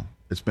years now.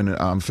 It's been,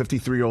 I'm a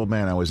 53-year-old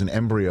man. I was an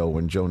embryo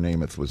when Joe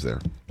Namath was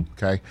there.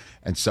 Okay.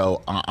 And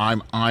so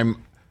I'm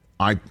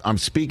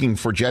speaking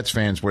for Jets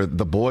fans where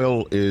the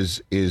boil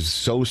is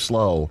so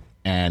slow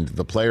and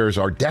the players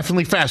are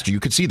definitely faster. You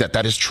could see that.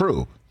 That is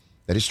true.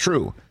 That is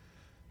true.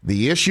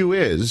 The issue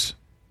is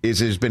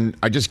there's been,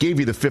 I just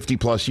gave you the 50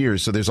 plus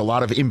years. So there's a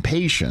lot of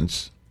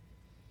impatience.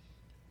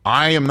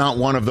 I am not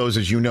one of those,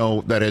 as you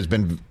know, that has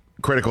been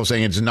critical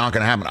saying it's not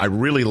going to happen. I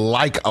really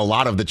like a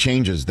lot of the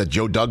changes that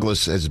Joe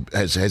Douglas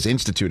has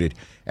instituted,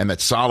 and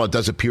that Saleh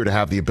does appear to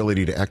have the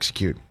ability to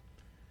execute.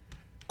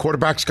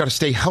 Quarterback's got to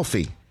stay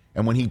healthy.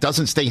 And when he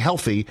doesn't stay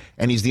healthy,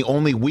 and he's the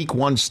only week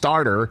one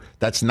starter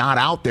that's not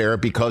out there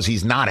because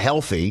he's not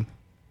healthy,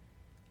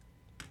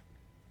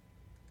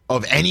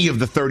 of any of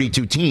the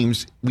 32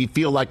 teams, we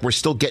feel like we're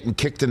still getting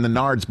kicked in the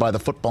nards by the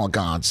football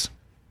gods.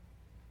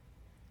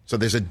 So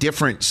there's a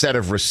different set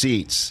of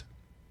receipts.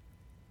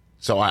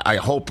 So I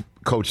hope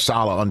Coach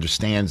Saleh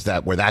understands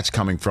that, where that's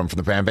coming from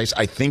the fan base.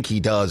 I think he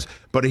does.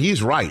 But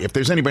he's right. If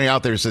there's anybody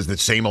out there who says the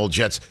same old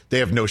Jets, they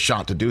have no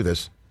shot to do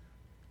this,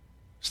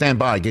 stand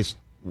by. I guess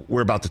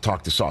we're about to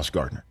talk to Sauce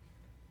Gardner.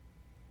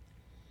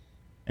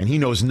 And he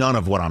knows none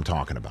of what I'm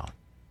talking about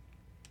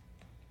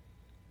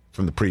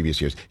from the previous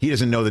years. He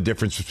doesn't know the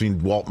difference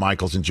between Walt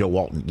Michaels and Joe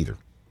Walton either.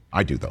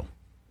 I do, though.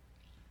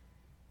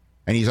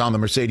 And he's on the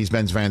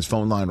Mercedes-Benz Vans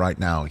phone line right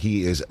now.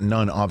 He is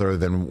none other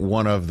than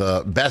one of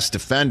the best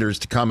defenders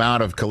to come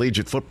out of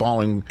collegiate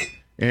football in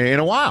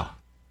a while.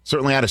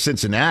 Certainly out of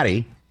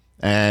Cincinnati.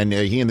 And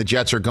he and the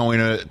Jets are going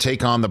to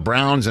take on the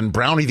Browns and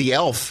Brownie the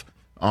Elf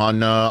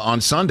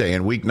on Sunday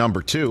in week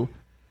number 2.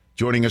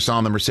 Joining us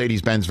on the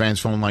Mercedes-Benz Vans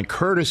phone line,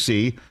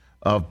 courtesy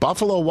of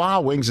Buffalo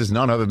Wild Wings, is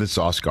none other than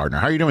Sauce Gardner.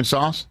 How are you doing,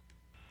 Sauce?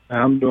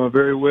 I'm doing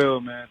very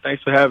well, man.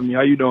 Thanks for having me.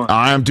 How you doing?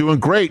 I'm doing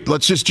great.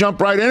 Let's just jump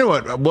right into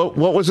it. What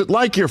was it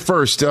like, your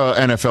first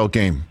NFL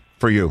game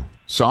for you,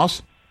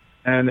 Sauce?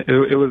 And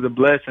it was a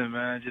blessing,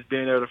 man. Just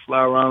being able to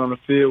fly around on the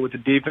field with the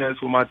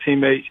defense, with my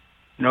teammates.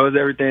 It was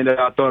everything that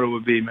I thought it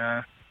would be,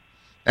 man.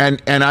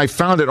 And I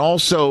found it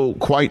also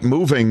quite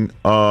moving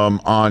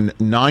on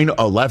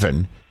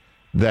 9/11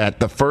 that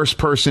the first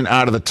person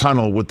out of the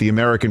tunnel with the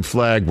American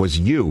flag was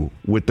you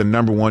with the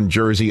number 1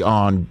 jersey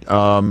on.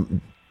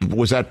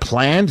 Was that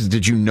planned?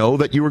 Did you know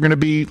that you were going to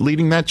be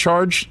leading that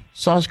charge,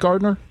 Sauce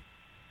Gardner?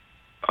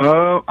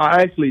 I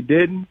actually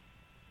didn't.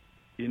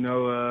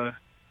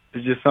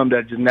 It's just something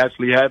that just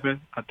naturally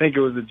happened. I think it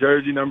was a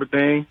jersey number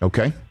thing.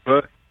 Okay.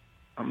 But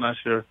I'm not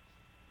sure.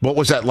 What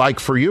was that like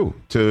for you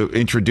to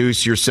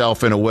introduce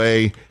yourself in a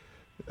way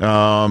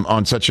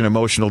on such an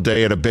emotional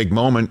day at a big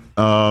moment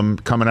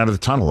coming out of the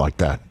tunnel like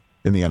that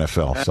in the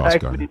NFL, Sauce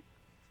Gardner?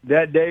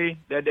 That day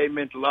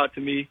meant a lot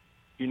to me.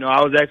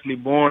 I was actually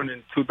born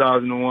in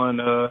 2001,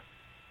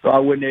 so I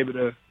wasn't able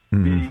to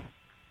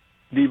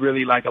be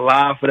really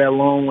alive for that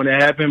long when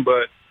it happened.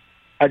 But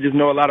I just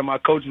know a lot of my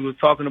coaches were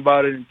talking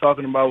about it and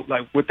talking about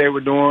what they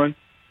were doing,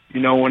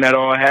 when that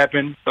all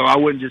happened. So I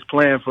wasn't just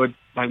playing for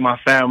my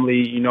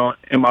family,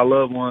 and my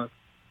loved ones.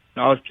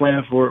 I was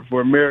playing for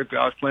America.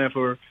 I was playing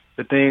for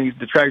the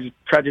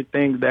tragic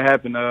things that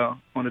happened on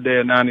the day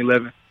of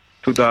 9/11,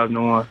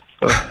 2001.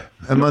 So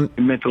it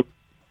meant a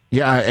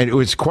Yeah, and it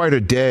was quite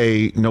a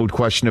day, no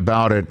question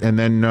about it. And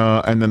then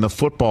the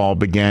football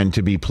began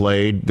to be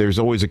played. There's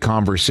always a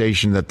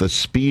conversation that the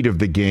speed of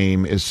the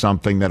game is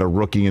something that a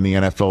rookie in the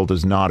NFL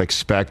does not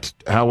expect.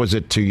 How was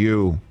it to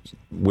you,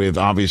 with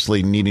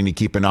obviously needing to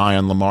keep an eye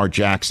on Lamar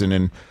Jackson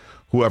and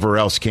whoever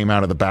else came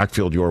out of the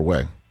backfield your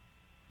way?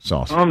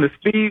 Sauce. The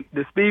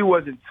speed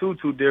wasn't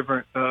too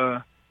different.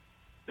 The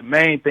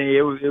main thing,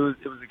 it was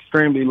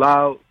extremely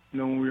loud,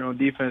 when we were on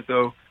defense.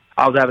 So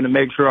I was having to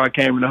make sure I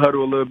came in the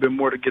huddle a little bit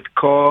more to get the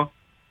call.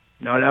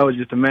 That was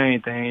just the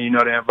main thing,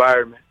 the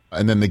environment.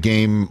 And then the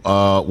game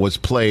was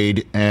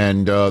played,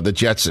 and the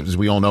Jets, as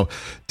we all know,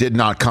 did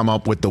not come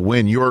up with the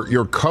win.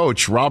 Your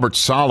coach, Robert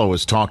Saleh,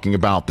 was talking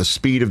about the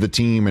speed of the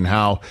team and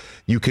how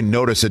you can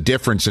notice a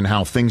difference in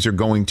how things are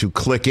going to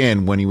click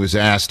in when he was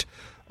asked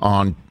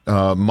on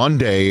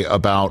Monday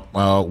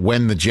about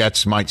when the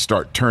Jets might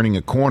start turning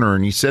a corner,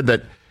 and he said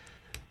that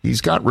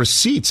he's got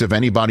receipts of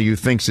anybody who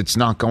thinks it's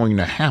not going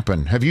to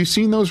happen. Have you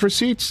seen those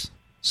receipts,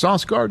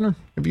 Sauce Gardner?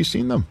 Have you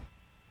seen them?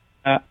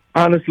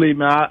 Honestly,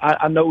 man,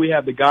 I know we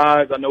have the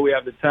guys. I know we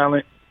have the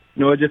talent.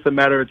 It's just a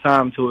matter of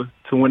time to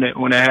when it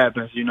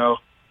happens. We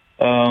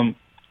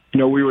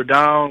were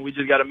down. We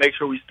just got to make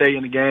sure we stay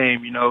in the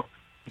game. And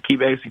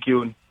keep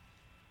executing.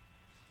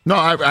 No,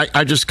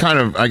 I just kind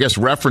of, I guess,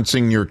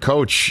 referencing your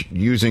coach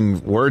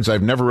using words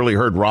I've never really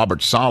heard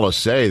Robert Saleh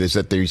say, is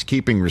that he's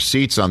keeping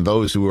receipts on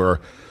those who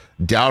are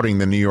doubting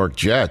the New York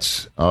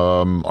Jets.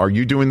 Are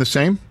you doing the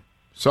same,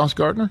 Sauce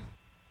Gardner?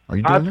 Are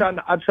you doing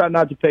I try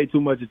not to pay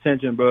too much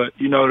attention, but,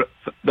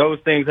 those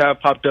things have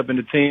popped up in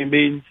the team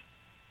meetings,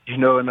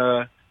 and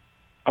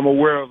I'm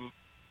aware of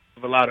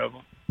a lot of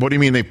them. What do you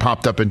mean they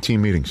popped up in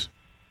team meetings?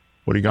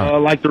 What do you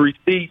got? Like the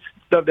receipts,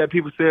 stuff that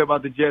people say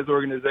about the Jets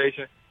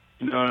organization,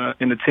 in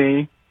the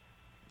team.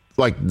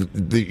 Like,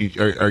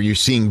 are you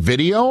seeing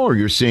video, or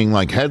you're seeing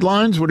like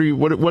headlines? What are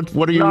you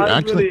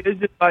actually?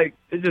 It's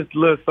just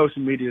little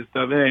social media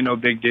stuff. It ain't no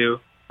big deal.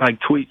 Like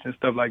tweets and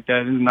stuff like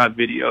that. It's not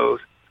videos.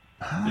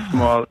 Just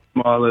small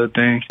little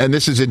things. And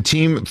this is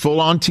in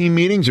full-on team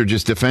meetings, or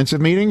just defensive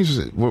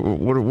meetings? Where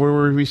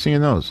were we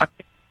seeing those? I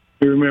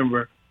don't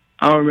remember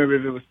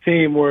if it was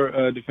team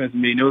or defensive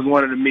meeting. It was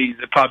one of the meetings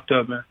that popped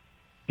up, man.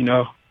 We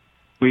know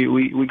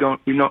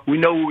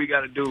what we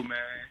got to do, man.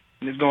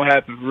 And it's going to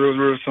happen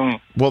real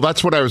soon. Well,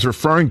 that's what I was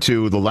referring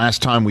to the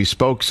last time we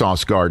spoke,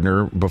 Sauce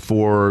Gardner,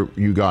 before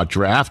you got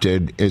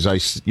drafted, is I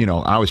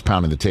was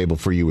pounding the table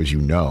for you, as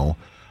you know.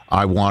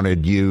 I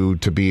wanted you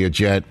to be a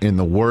Jet in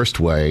the worst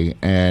way.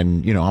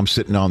 And, I'm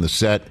sitting on the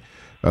set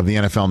of the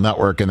NFL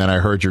Network, and then I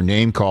heard your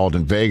name called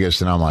in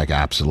Vegas, and I'm like,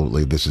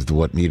 absolutely, this is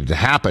what needed to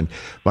happen.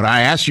 But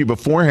I asked you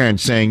beforehand,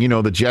 saying,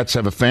 the Jets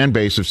have a fan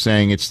base of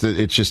saying it's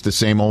just the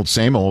same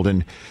old,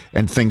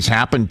 and things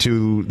happen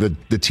to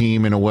the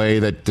team in a way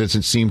that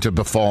doesn't seem to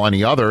befall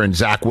any other. And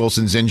Zach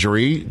Wilson's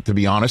injury, to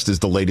be honest, is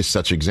the latest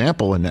such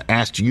example. And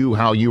asked you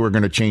how you were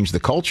going to change the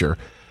culture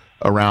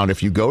around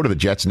if you go to the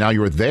Jets. Now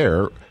you're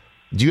there.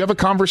 Do you have a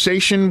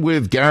conversation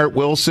with Garrett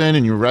Wilson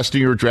and the rest of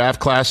your draft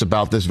class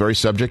about this very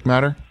subject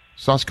matter,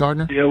 Sauce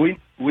Gardner? Yeah, we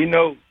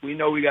know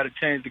we got to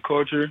change the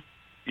culture.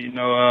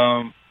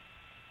 I'm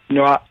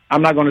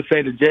not going to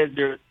say the Jets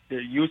they're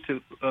used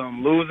to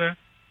losing,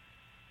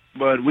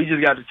 but we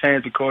just got to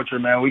change the culture,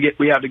 man.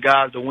 We have the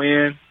guys to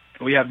win,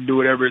 and we have to do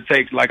whatever it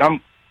takes. Like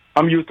I'm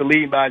used to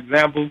leading by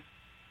example,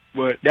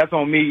 but that's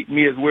on me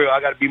as well.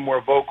 I got to be more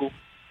vocal.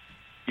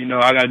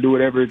 I got to do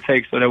whatever it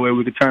takes so that way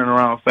we can turn it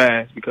around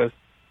fast, because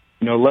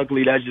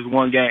luckily that's just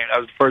one game. That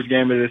was the first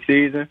game of the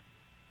season.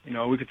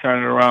 We could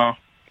turn it around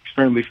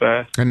extremely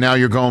fast. And now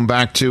you're going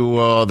back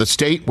to the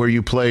state where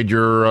you played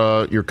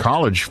your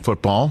college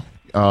football.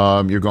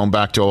 You're going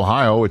back to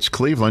Ohio. It's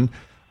Cleveland.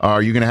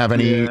 Are you going to have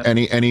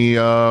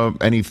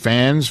any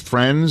fans,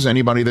 friends,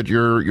 anybody that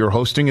you're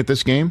hosting at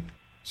this game,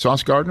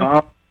 Sauce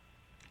Gardner?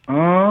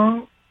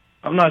 I'm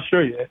not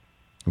sure yet.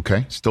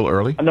 Okay, still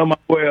early. I know my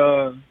boy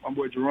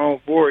Jerome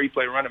Ford. He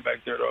played running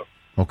back there though.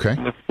 Okay.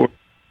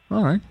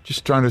 All right.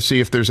 Just trying to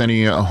see if there's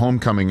any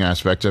homecoming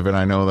aspect of it.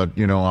 I know that,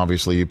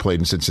 obviously you played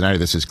in Cincinnati.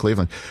 This is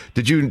Cleveland.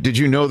 Did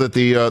you know that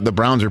the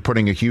Browns are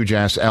putting a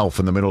huge-ass elf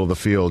in the middle of the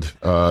field?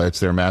 It's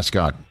their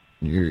mascot.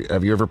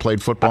 Have you ever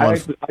played football? I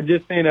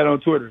just seen that on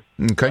Twitter.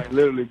 Okay. Like,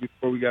 literally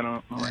before we got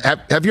on.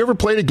 Have you ever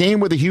played a game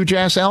with a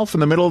huge-ass elf in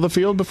the middle of the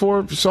field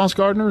before, Sauce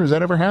Gardner? Has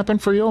that ever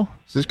happened for you?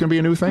 Is this going to be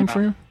a new thing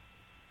for you?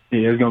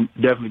 Yeah, it's going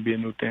to definitely be a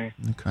new thing.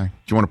 Okay. Do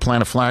you want to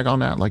plant a flag on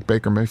that, like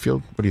Baker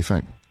Mayfield? What do you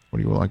think? What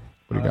do you like?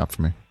 What do you got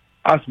for me?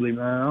 Possibly,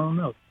 man. I don't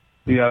know.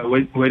 We gotta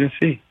wait and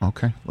see.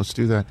 Okay, let's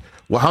do that.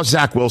 Well, how's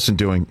Zach Wilson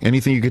doing?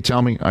 Anything you could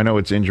tell me? I know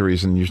it's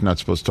injuries, and you're not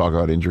supposed to talk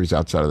about injuries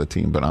outside of the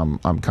team, but I'm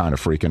kind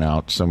of freaking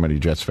out. So many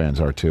Jets fans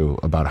are too,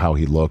 about how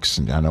he looks,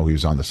 and I know he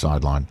was on the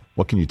sideline.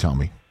 What can you tell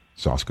me,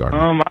 Sauce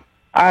Gardner?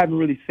 I haven't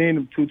really seen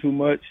him too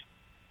much.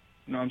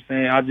 You know what I'm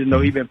saying? I just know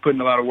he's been putting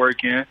a lot of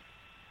work in.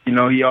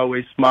 He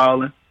always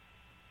smiling.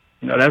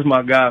 That's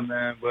my guy,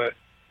 man. But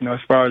as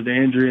far as the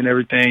injury and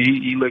everything,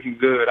 he looking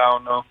good. I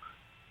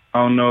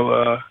don't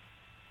know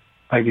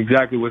like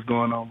exactly what's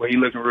going on, but he's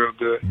looking real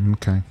good.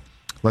 Okay.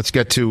 Let's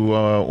get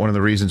to one of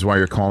the reasons why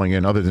you're calling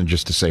in, other than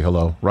just to say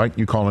hello, right?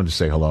 You call in to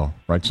say hello,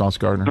 right, Sauce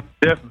Gardner?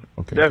 Definitely.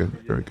 Okay, definitely.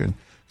 Good. Very good.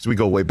 So we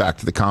go way back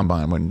to the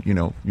Combine when,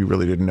 you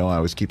really didn't know I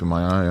was keeping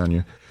my eye on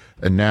you.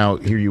 And now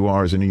here you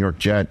are as a New York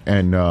Jet,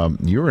 and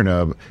you're in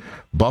a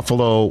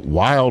Buffalo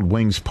Wild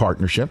Wings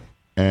partnership,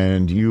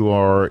 and you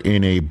are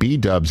in a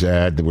B-Dubs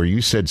ad where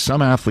you said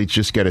some athletes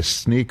just get a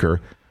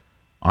sneaker,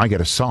 I get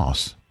a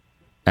sauce.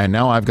 And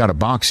now I've got a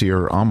box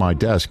here on my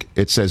desk.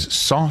 It says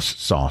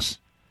sauce.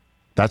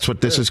 That's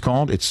what this is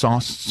called? It's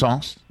sauce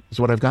is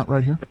what I've got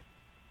right here?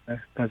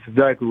 That's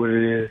exactly what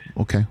it is.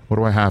 Okay. What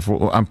do I have?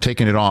 Well, I'm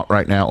taking it off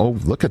right now. Oh,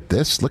 look at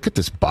this. Look at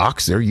this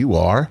box. There you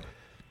are.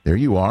 You're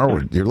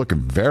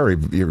looking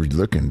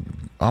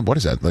what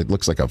is that? It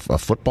looks like a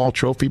football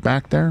trophy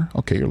back there.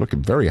 Okay, you're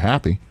looking very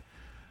happy.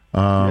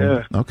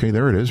 Yeah. Okay,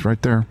 there it is,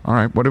 right there. All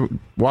right,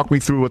 walk me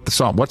through what the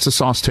sauce. What's the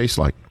sauce taste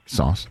like?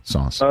 Sauce.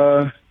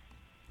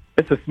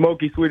 It's a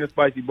smoky, sweet, and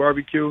spicy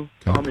barbecue.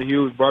 Okay. I'm a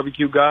huge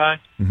barbecue guy,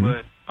 Mm-hmm.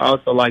 but I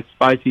also like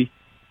spicy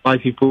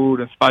food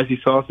and spicy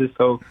sauces.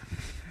 So,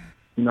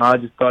 I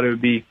just thought it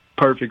would be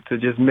perfect to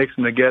just mix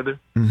them together.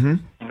 Mm-hmm.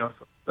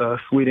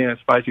 Sweet and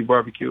spicy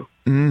barbecue.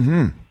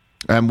 Mm-hmm.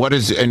 And what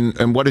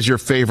is your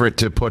favorite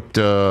to put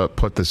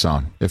this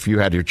on? If you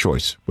had your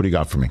choice, what do you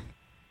got for me?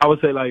 I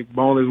would say like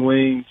boneless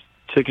wings,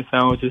 chicken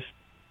sandwiches,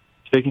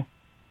 chicken.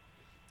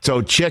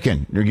 So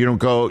chicken. You don't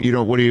go. You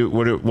don't.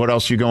 What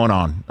else you going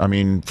on? I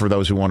mean, for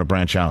those who want to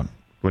branch out,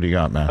 what do you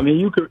got, man? I mean,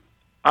 you could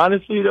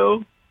honestly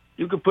though,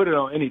 you could put it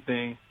on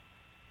anything.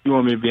 You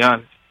want me to be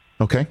honest?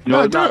 Okay.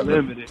 It's not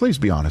limited. Please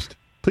be honest.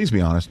 Please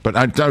be honest. But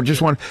I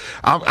just want.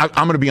 I'm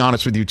going to be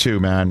honest with you too,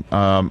 man.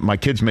 My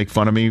kids make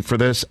fun of me for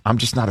this. I'm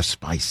just not a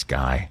spice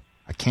guy.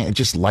 I can't. It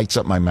just lights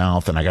up my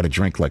mouth, and I got to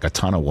drink like a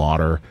ton of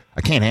water.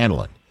 I can't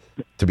handle it,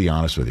 to be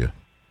honest with you.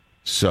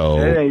 So.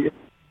 It's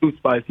too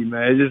spicy,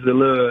 man. It's just a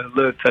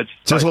little touch.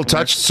 Just a little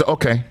touch. So,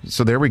 okay.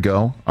 So there we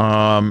go.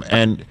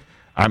 And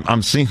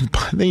I'm seeing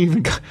they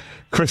even got,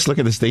 Chris, look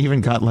at this. They even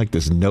got like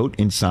this note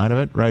inside of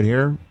it right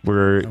here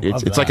where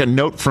it's like a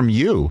note from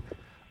you.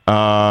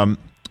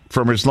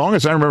 From as long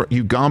as I remember,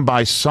 you've gone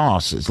by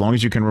Sauce, as long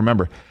as you can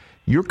remember.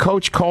 Your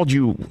coach called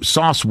you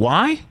Sauce.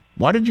 Why?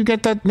 Why did you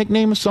get that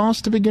nickname of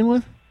Sauce to begin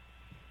with?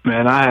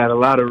 Man, I had a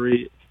lot of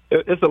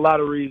it's a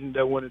lot of reasons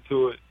that went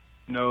into it.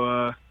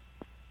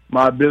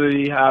 My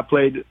ability, how I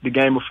played the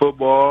game of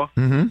football.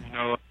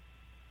 Mm-hmm.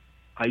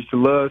 I used to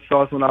love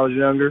Sauce when I was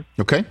younger.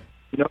 Okay.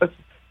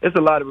 It's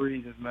a lot of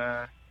reasons,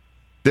 man.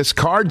 This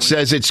card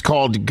says it's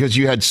called because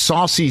you had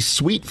saucy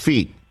sweet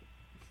feet.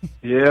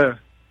 Yeah.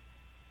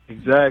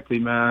 Exactly,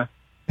 man.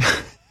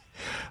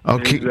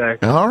 Okay.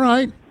 Exactly. All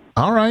right.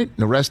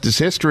 The rest is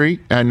history.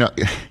 And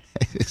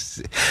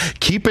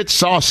keep it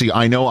saucy.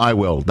 I know I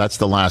will. That's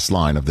the last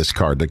line of this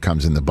card that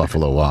comes in the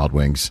Buffalo Wild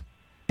Wings.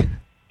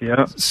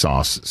 Yeah.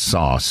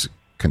 Sauce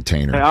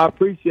container. Hey,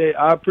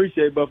 I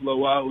appreciate Buffalo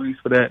Wild Wings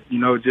for that.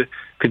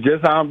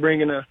 Just how I'm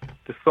bringing the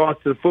sauce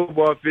to the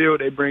football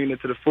field, they bringing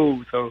it to the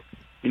food. So,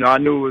 I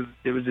knew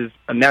it was just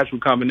a natural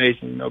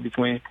combination,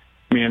 between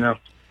me and them.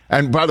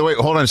 And by the way,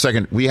 hold on a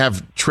second. We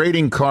have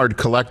trading card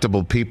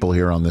collectible people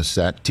here on this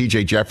set.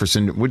 TJ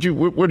Jefferson. What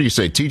do you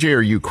say? TJ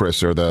or you,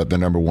 Chris, are the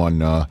number one?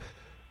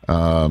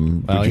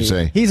 Would you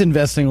say he's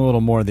investing a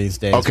little more these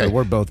days? Okay, so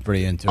we're both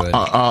pretty into it.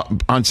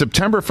 On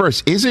September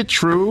 1st, is it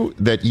true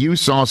that you,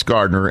 Sauce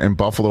Gardner, and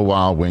Buffalo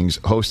Wild Wings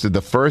hosted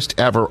the first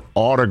ever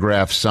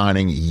autograph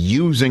signing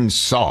using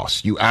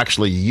Sauce? You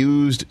actually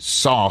used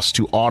Sauce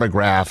to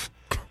autograph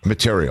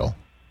material.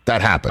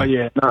 That happened. Oh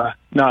yeah,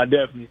 nah,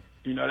 definitely.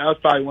 That was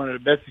probably one of the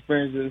best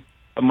experiences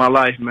of my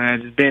life,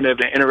 man. Just being able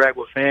to interact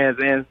with fans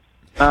and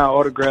sign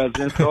autographs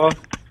and stuff.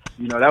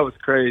 That was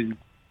crazy.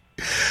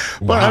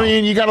 But, I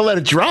mean, you got to let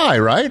it dry,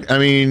 right? I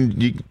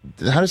mean,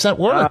 how does that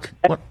work?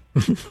 What?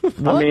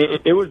 I mean,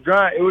 it was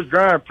drying. It was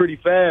drying pretty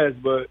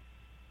fast, but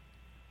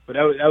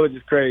that was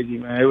just crazy,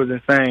 man. It was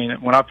insane.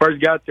 When I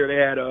first got there, they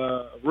had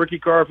a rookie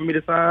card for me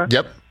to sign.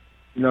 Yep.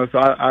 So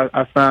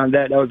I signed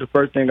that. That was the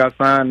first thing I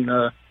signed.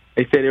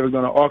 They said they were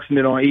going to auction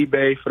it on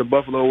eBay for the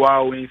Buffalo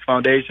Wild Wings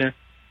Foundation,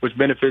 which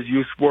benefits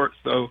youth sports.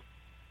 So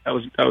that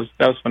was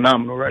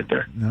phenomenal right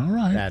there. All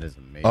right. That is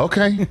amazing.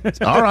 Okay.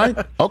 All right.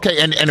 Okay.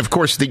 And of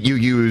course that you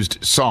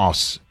used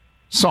sauce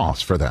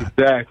for that.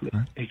 Exactly.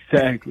 Right?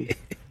 Exactly.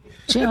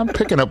 See, I'm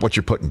picking up what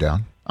you're putting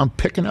down.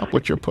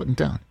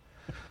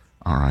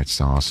 All right,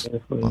 Sauce.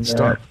 Let's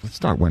start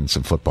winning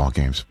some football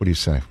games. What do you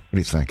say? What do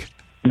you think?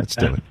 Let's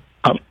do it.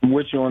 I'm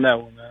with you on that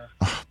one, man.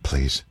 Oh,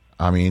 please.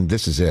 I mean,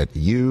 this is it.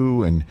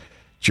 You and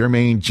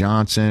Jermaine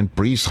Johnson,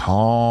 Breece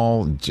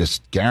Hall,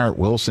 just Garrett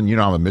Wilson.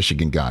 I'm a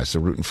Michigan guy, so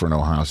rooting for an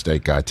Ohio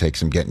State guy takes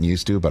some getting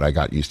used to, but I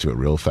got used to it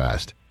real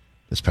fast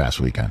this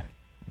past weekend.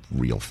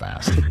 Real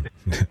fast.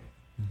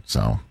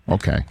 So,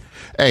 okay.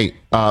 Hey,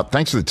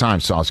 thanks for the time,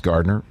 Sauce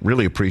Gardner.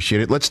 Really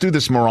appreciate it. Let's do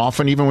this more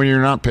often, even when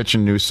you're not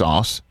pitching new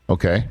sauce.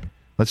 Okay?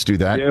 Let's do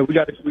that. Yeah, we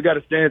got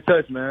to stay in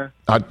touch, man.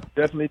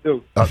 Definitely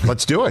do.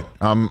 Let's do it.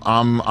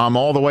 I'm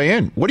all the way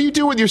in. What do you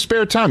do with your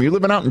spare time? You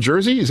living out in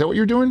Jersey? Is that what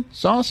you're doing,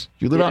 Sauce?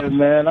 You live out?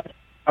 Man.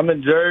 I'm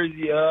in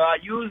Jersey. I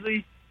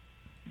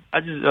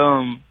just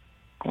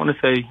want to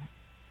say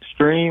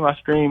stream. I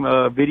stream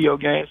video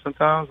games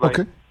sometimes, like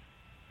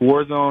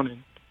Warzone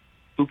and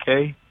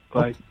 2K.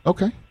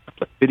 Okay. I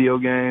play video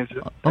games.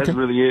 That's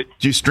really it.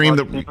 Do you stream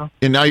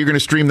and now you're going to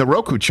stream the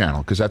Roku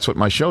channel because that's what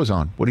my show's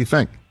on. What do you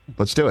think?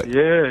 Let's do it.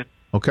 Yeah.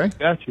 Okay.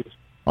 Got you.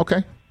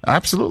 Okay.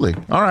 Absolutely.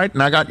 All right.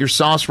 And I got your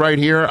sauce right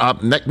here.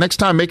 Next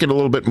time, make it a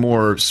little bit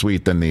more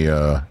sweet than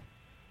the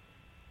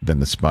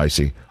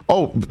spicy.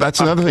 Oh,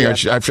 that's another thing I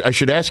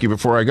should ask you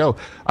before I go.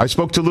 I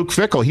spoke to Luke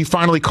Fickell. He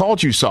finally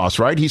called you Sauce,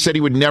 right? He said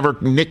he would never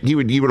he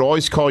would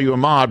always call you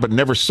Ahmad, but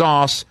never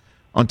Sauce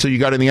until you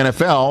got in the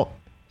NFL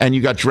and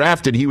you got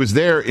drafted. He was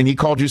there and he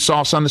called you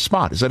Sauce on the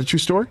spot. Is that a true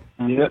story?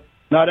 Yeah.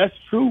 No, that's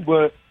true.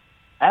 But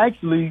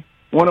actually,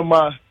 one of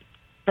my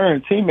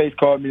current teammates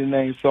called me the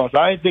name Sauce.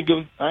 I didn't think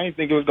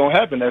it was gonna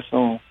happen that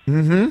soon.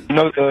 Mm-hmm. You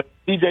know,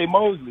 C.J.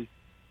 Mosley.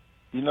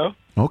 You know.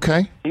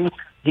 Okay.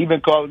 He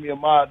been calling me a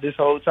mod this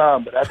whole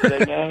time, but after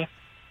that game,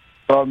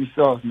 called me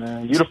Sauce,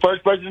 man. You the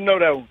first person to know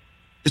that one.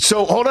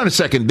 So hold on a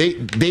second.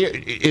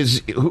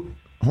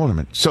 Hold on a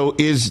minute. So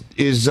is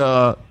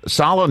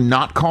Salah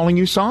not calling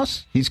you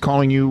Sauce? He's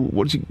calling you,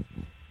 what is he?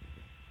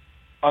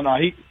 Oh no,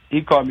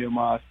 he called me a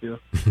mod still.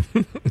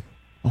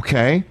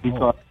 Okay.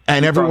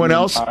 And everyone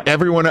else,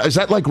 is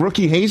that like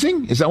rookie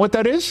hazing? Is that what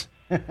that is?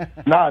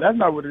 Nah, that's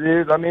not what it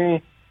is. I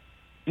mean,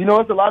 you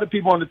know, it's a lot of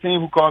people on the team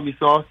who call me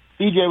Sauce.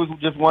 CJ was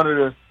just one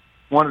of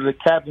the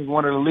captains,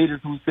 one of the leaders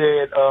who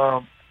said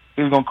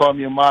he was gonna call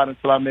me a mod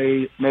until I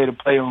made a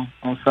play on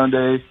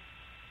Sundays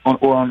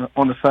on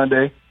a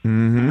Sunday.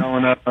 Mm-hmm. You know,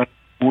 and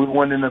we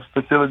went in the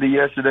facility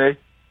yesterday.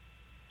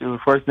 It was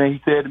the first thing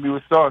he said to me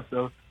was Sauce.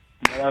 So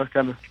that was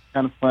kind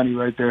of funny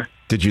right there.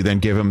 Did you then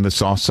give him the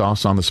sauce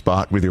on the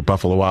spot with your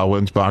Buffalo Wild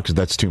Wings box?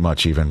 That's too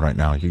much even right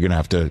now. You're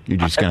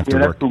just gonna have to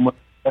work.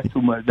 That's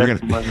too much.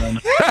 Right now.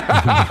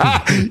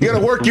 You got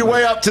to work your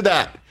way up to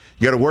that.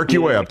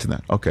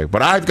 Okay,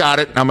 but I've got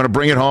it. I'm going to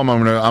bring it home.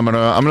 I'm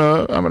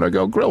going to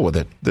go grill with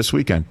it this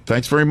weekend.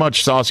 Thanks very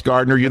much, Sauce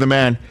Gardner. You're the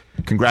man.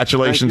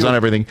 Congratulations on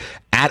everything.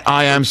 At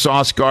I am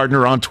Sauce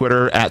Gardner on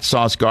Twitter, at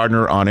Sauce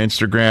Gardner on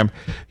Instagram.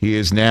 He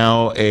is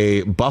now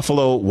a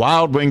Buffalo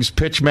Wild Wings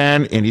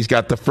pitchman, and he's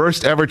got the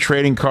first ever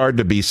trading card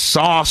to be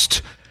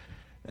sauced.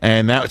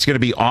 And that's going to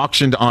be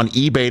auctioned on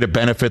eBay to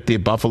benefit the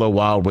Buffalo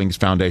Wild Wings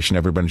Foundation.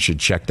 Everybody should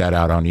check that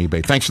out on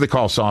eBay. Thanks for the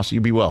call, Sauce.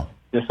 You be well.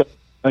 Yes, sir.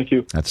 Thank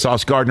you. That's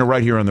Sauce Gardner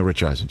right here on The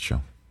Rich Eisen Show.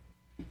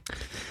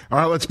 All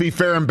right, let's be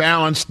fair and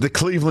balanced. The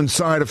Cleveland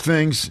side of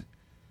things.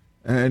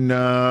 And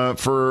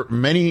for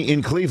many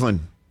in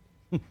Cleveland,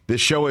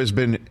 this show has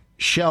been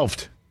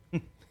shelved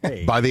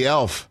by the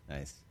elf.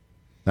 Nice.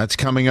 That's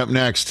coming up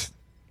next.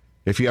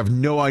 If you have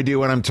no idea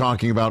what I'm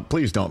talking about,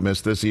 please don't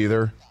miss this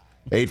either.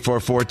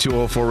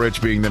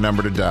 844-204-RICH being the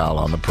number to dial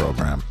on the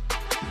program.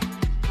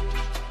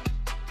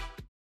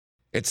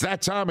 It's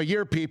that time of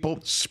year,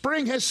 people.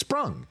 Spring has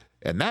sprung,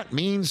 and that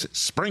means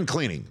spring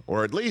cleaning,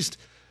 or at least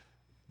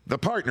the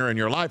partner in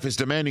your life is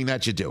demanding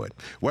that you do it.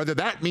 Whether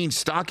that means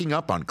stocking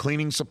up on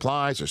cleaning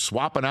supplies or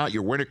swapping out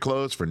your winter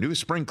clothes for new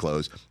spring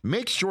clothes,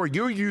 make sure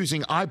you're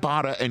using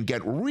Ibotta and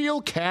get real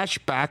cash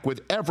back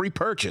with every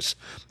purchase.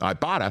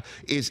 Ibotta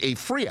is a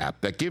free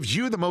app that gives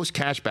you the most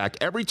cash back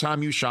every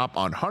time you shop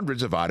on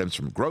hundreds of items,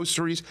 from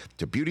groceries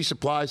to beauty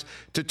supplies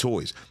to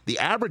toys. The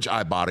average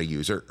Ibotta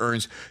user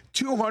earns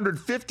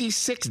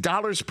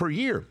 $256 per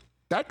year.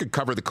 That could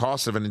cover the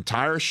cost of an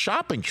entire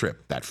shopping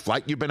trip, that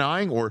flight you've been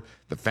eyeing, or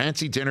the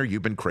fancy dinner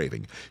you've been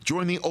craving.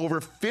 Join the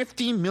over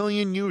 50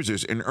 million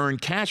users and earn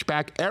cash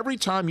back every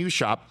time you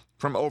shop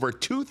from over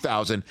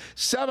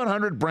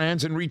 2,700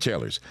 brands and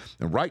retailers.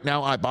 And right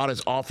now, Ibotta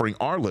is offering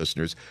our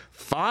listeners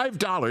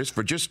 $5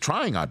 for just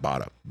trying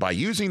Ibotta by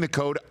using the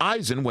code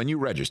EISEN when you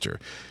register.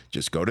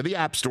 Just go to the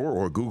App Store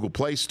or Google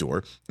Play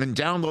Store and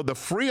download the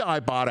free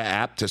Ibotta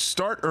app to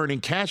start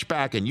earning cash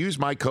back and use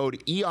my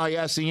code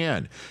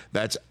EISEN.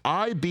 That's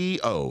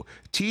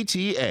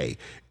IBOTTA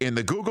in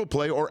the Google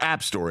Play or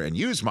App Store and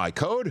use my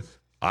code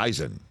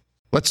EISEN.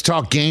 Let's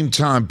talk Game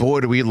Time.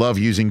 Boy, do we love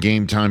using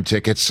Game Time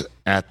tickets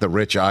at the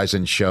Rich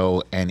Eisen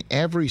Show. And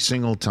every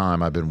single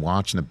time I've been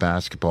watching the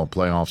basketball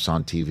playoffs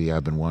on TV,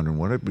 I've been wondering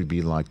what it would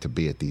be like to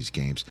be at these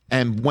games.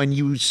 And when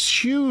you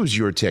choose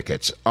your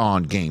tickets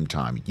on Game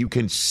Time, you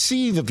can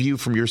see the view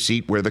from your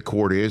seat where the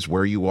court is,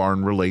 where you are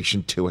in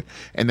relation to it,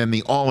 and then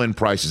the all-in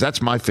prices.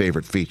 That's my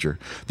favorite feature.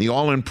 The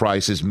all-in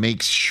prices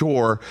makes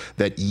sure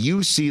that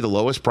you see the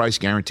lowest price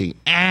guarantee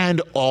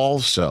and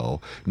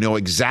also know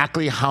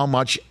exactly how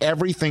much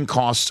everything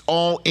costs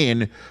all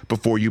in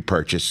before you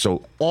purchase.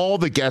 So all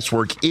the guesswork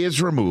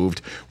is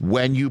removed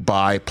when you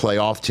buy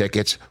playoff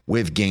tickets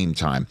with Game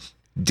Time.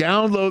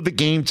 Download the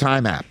Game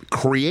Time app,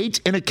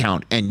 create an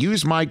account, and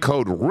use my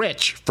code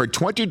RICH for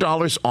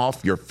 $20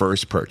 off your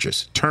first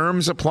purchase.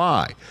 Terms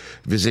apply.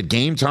 Visit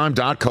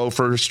GameTime.co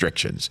for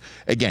restrictions.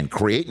 Again,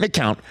 create an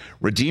account,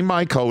 redeem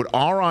my code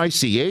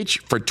RICH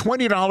for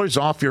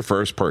 $20 off your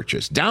first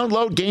purchase.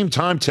 Download Game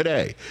Time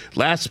today.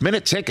 Last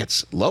minute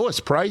tickets,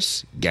 lowest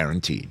price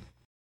guaranteed.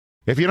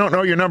 If you don't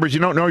know your numbers, you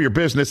don't know your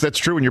business. That's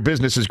true, and your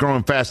business is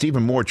growing fast.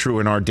 Even more true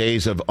in our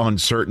days of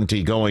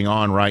uncertainty going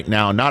on right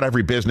now. Not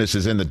every business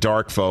is in the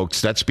dark, folks.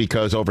 That's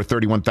because over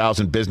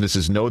 31,000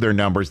 businesses know their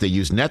numbers. They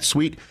use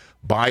NetSuite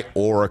by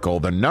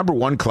Oracle, the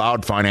 #1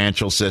 cloud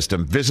financial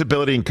system.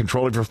 Visibility and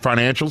control of your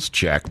financials?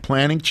 Check.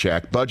 Planning?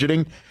 Check.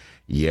 Budgeting?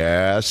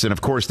 Yes. And of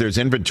course, there's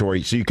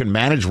inventory, so you can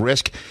manage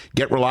risk,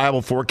 get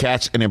reliable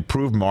forecasts, and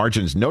improve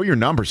margins. Know your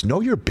numbers.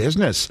 Know your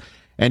business.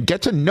 And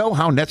get to know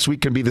how NetSuite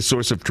can be the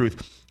source of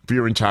truth for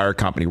your entire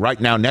company.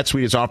 Right now,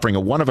 NetSuite is offering a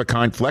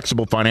one-of-a-kind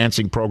flexible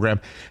financing program.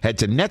 Head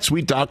to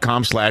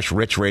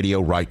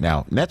netsuite.com/richradio right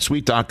now.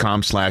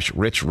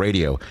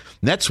 netsuite.com/richradio.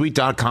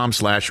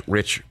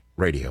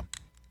 netsuite.com/richradio.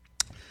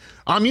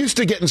 I'm used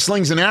to getting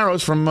slings and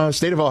arrows from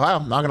state of Ohio,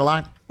 not going to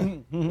lie.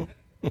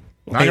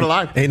 Not going to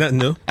lie. Ain't nothing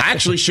new. I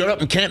actually showed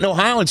up in Canton,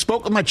 Ohio, and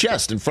spoke with my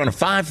chest in front of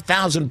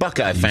 5,000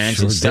 Buckeye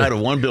fans inside of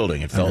one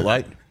building. It felt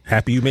like.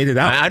 Happy you made it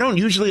out. I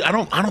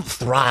don't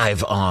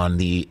thrive on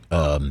the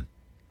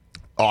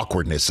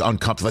awkwardness,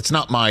 uncomfortable. That's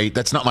not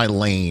my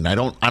lane. I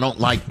don't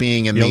like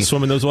being in you don't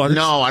swim in those waters?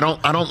 No, I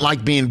don't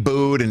like being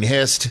booed and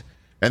hissed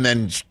and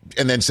then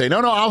say, no,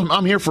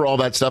 I'm here for all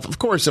that stuff. Of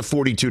course, a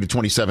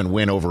 42-27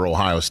 win over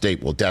Ohio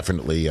State will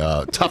definitely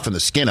toughen the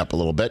skin up a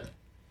little bit.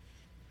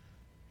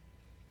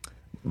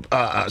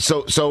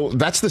 So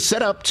that's the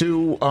setup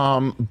to,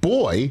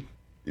 boy,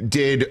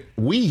 did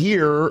we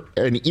hear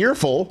an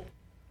earful.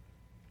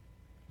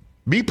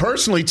 Me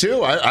personally,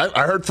 too.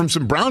 I heard from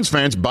some Browns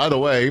fans, by the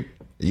way,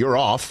 you're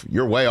off.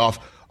 You're way off.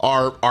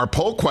 Our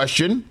poll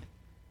question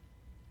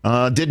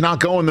did not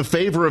go in the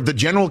favor of the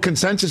general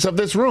consensus of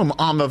this room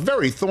on the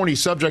very thorny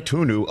subject,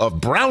 who knew, of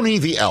Brownie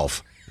the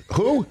Elf.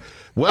 Who?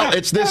 Well,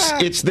 it's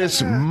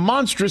this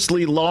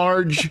monstrously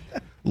large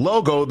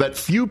logo that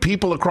few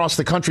people across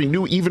the country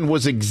knew even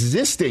was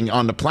existing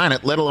on the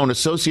planet, let alone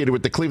associated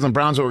with the Cleveland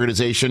Browns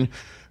organization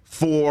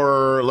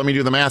for, let me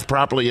do the math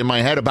properly in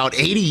my head, about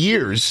 80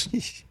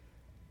 years.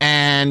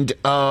 And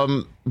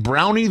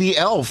Brownie the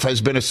Elf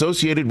has been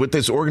associated with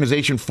this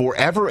organization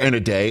forever and a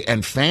day,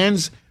 and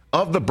fans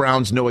of the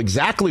Browns know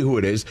exactly who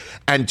it is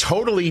and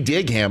totally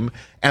dig him.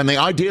 And the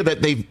idea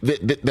that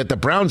that the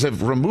Browns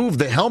have removed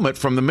the helmet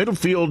from the middle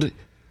field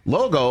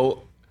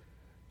logo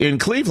in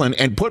Cleveland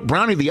and put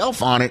Brownie the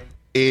Elf on it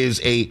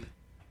is a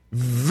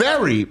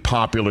very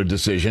popular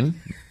decision.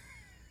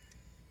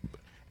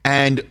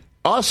 And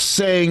us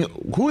saying,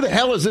 who the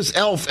hell is this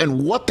elf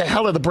and what the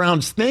hell are the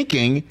Browns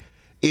thinking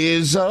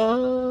is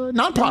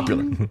not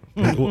popular.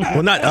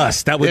 Well, not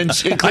us. That would, in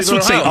I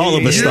would say all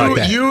of us like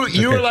that.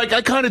 You were like,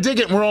 I kind of dig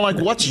it. And we're all like,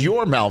 what's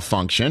your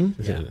malfunction?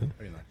 Yeah.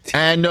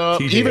 And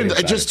even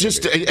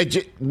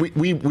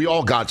we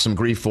all got some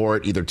grief for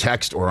it, either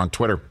text or on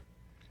Twitter.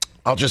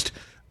 I'll just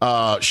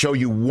show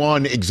you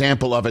one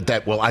example of it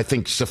that will, I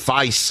think,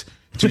 suffice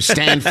to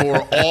stand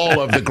for all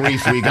of the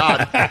grief we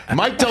got.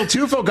 Mike Del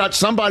Tufo got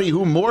somebody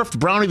who morphed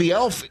Brownie the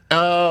Elf,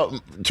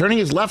 turning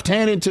his left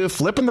hand into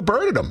flipping the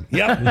bird at him.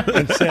 Yep.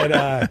 And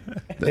said,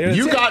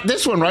 you got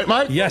this one, right,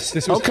 Mike? Yes,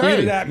 this was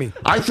tweeted at me.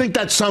 I think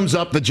that sums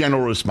up the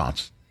general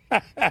response.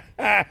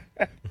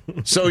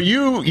 So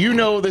you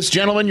know this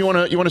gentleman. You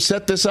want to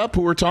set this up?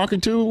 Who we're talking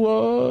to?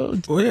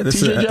 Well, yeah,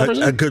 this is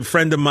a good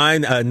friend of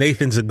mine,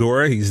 Nathan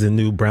Zegura. He's the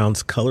new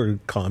Browns color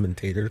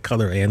commentator,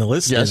 color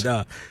analyst. Yes.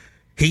 And,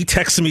 he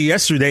texted me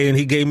yesterday and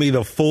he gave me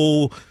the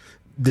full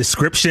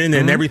description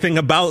and everything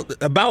about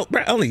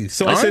Brownie.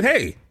 So I said,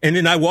 hey. And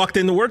then I walked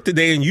into work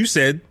today and you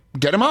said,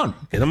 get him on.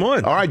 Get him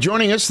on. All right,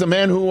 joining us, the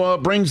man who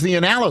brings the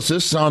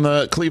analysis on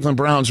the Cleveland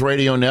Browns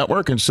radio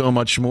network and so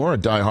much more, a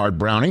diehard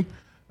Brownie.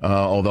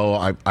 Although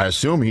I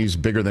assume he's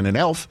bigger than an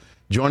elf.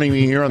 Joining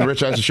me here on the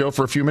Rich Eisen Show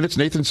for a few minutes,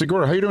 Nathan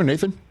Segura. How you doing,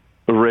 Nathan?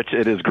 Rich,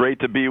 it is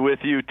great to be with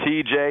you.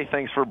 TJ,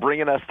 thanks for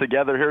bringing us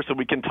together here so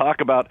we can talk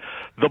about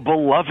the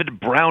beloved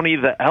Brownie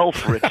the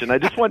Elf, Rich. And I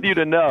just want you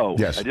to know,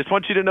 yes. I just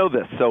want you to know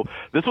this. So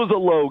this was a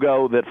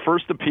logo that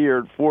first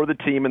appeared for the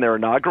team in their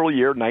inaugural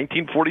year,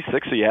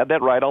 1946. So you had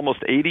that right,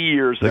 almost 80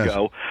 years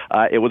ago.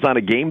 It was on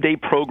a game day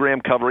program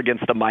cover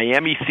against the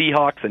Miami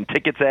Seahawks and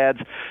tickets ads.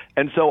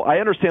 And so I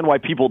understand why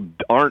people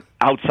aren't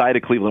outside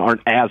of Cleveland,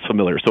 aren't as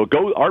familiar. So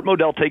Art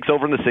Modell takes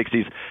over in the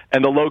 60s,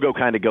 and the logo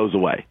kind of goes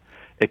away.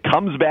 It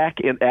comes back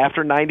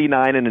after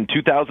 99, and in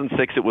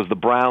 2006, it was the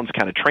Browns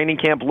kind of training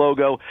camp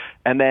logo.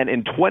 And then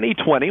in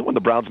 2020, when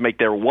the Browns make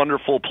their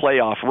wonderful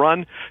playoff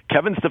run,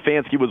 Kevin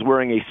Stefanski was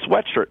wearing a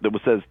sweatshirt that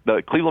says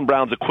the Cleveland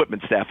Browns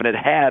equipment staff, and it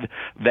had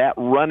that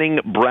running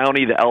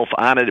Brownie the Elf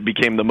on it. It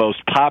became the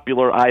most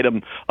popular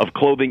item of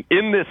clothing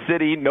in this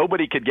city.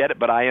 Nobody could get it,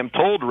 but I am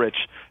told, Rich,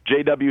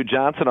 J.W.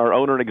 Johnson, our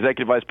owner and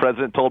executive vice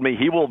president, told me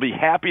he will be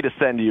happy to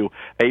send you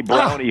a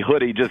Brownie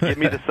hoodie. Just give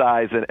me the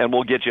size, and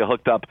we'll get you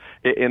hooked up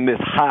in this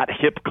hot,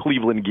 hip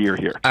Cleveland gear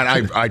here.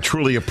 And I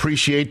truly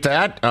appreciate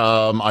that.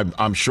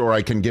 I'm sure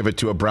I can give it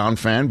to a Brown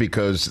fan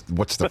because,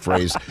 what's the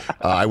phrase?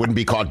 I wouldn't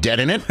be caught dead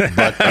in it,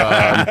 but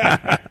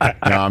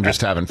no, I'm just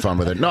having fun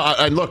with it. No,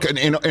 I look,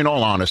 in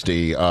all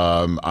honesty,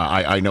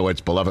 I know it's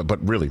beloved,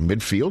 but really,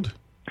 midfield?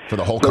 For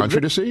the whole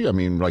country to see? I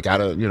mean, like,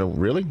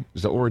 really?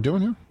 Is that what we're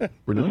doing here?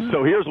 We're doing that?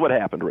 So here's what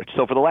happened, Rich.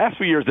 So for the last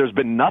few years, there's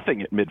been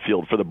nothing at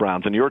midfield for the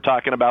Browns. And you were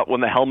talking about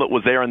when the helmet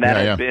was there, and that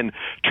has been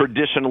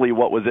traditionally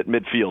what was at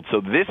midfield. So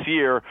this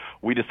year,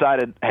 we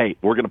decided, hey,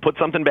 we're going to put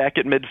something back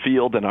at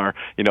midfield. And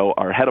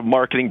our head of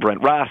marketing,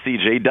 Brent Rossi,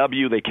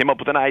 JW, they came up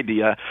with an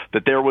idea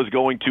that there was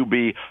going to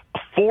be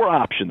 4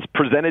 options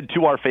presented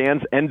to our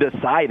fans and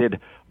decided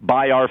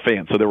by our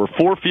fans. So there were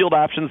 4 field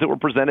options that were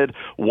presented.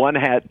 2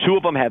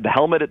 of them had the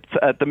helmet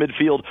at the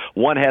midfield.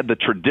 One had the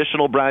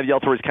traditional Brownie the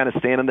Elf, where he's kind of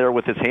standing there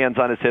with his hands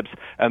on his hips,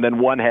 and then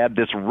one had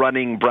this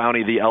running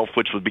Brownie the Elf,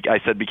 which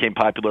became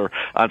popular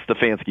on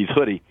Stefanski's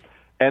hoodie.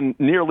 And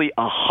nearly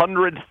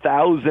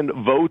 100,000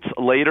 votes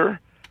later,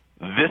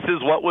 this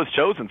is what was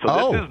chosen.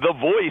 So this is the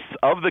voice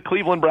of the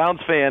Cleveland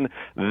Browns fan.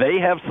 They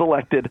have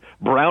selected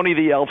Brownie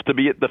the Elf to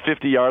be at the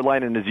 50-yard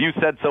line. And as you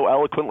said so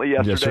eloquently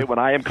yesterday, when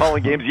I am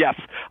calling games, yes,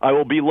 I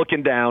will be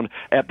looking down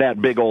at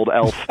that big old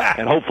elf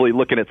and hopefully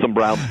looking at some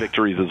Browns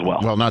victories as well.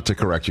 Well, not to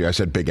correct you. I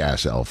said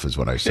big-ass elf is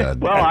what I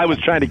said. Well, I was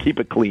trying to keep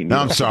it clean. No,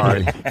 I'm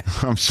sorry.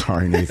 I'm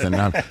sorry, Nathan.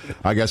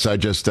 I guess I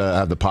just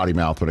have the potty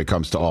mouth when it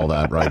comes to all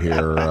that right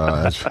here.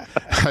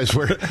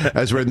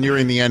 As we're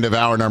nearing the end of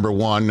hour number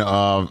 1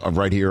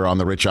 right here on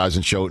the Rich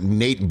Eisen Show,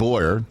 Nate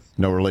Boyer,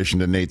 no relation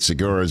to Nate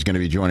Zegura, is going to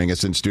be joining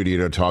us in studio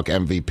to talk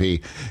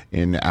MVP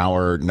in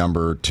hour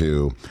number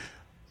 2.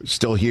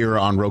 Still here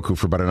on Roku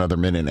for about another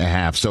minute and a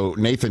half. So,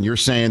 Nathan, you're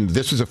saying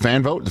this is a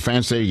fan vote? The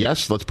fans say,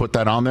 yes, let's put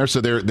that on there.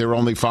 So they're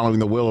only following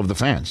the will of the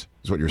fans,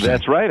 is what you're saying.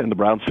 That's right. And the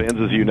Browns fans,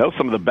 as you know,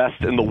 some of the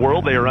best in the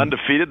world. They are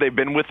undefeated. They've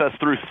been with us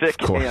through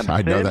thick and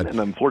thin, and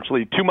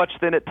unfortunately too much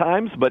thin at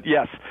times. But,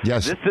 yes,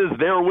 this is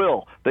their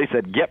will. They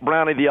said, get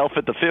Brownie the Elf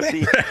at the 50.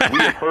 We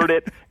have heard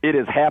it. It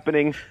is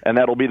happening, and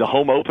that'll be the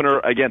home opener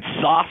against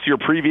Sauce, your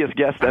previous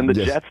guest, and the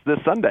Jets this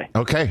Sunday.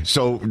 Okay,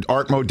 so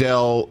Art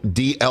Modell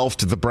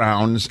de-elfed the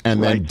Browns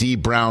and then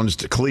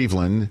de-Brownsed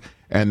Cleveland,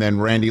 and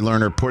then Randy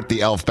Lerner put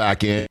the elf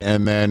back in,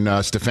 and then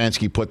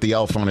Stefanski put the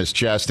elf on his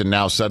chest, and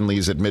now suddenly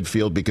he's at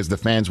midfield because the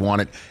fans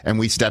want it, and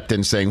we stepped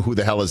in saying, who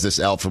the hell is this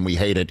elf, and we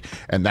hate it,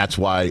 and that's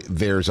why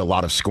there's a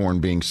lot of scorn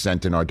being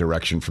sent in our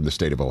direction from the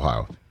state of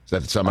Ohio.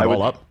 Does that sum it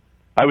all up?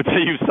 I would say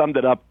you summed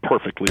it up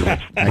perfectly.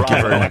 Thank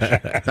you very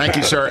much. Thank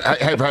you, sir.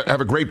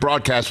 Have a great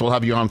broadcast. We'll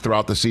have you on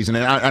throughout the season,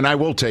 and I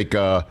will take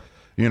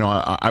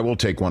I will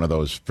take one of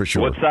those for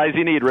sure. What size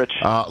you need, Rich?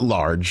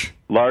 Large.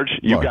 Large?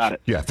 You got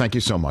it. Yeah, thank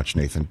you so much,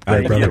 Nathan. All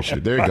right, brother.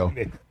 There you go.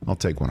 I'll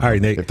take one. All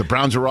right, Nate. If the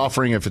Browns are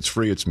offering, if it's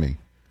free, it's me.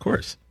 Of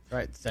course. All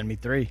right, send me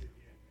 3.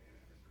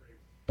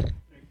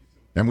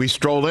 And we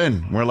stroll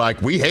in. We're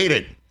like, we hate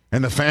it.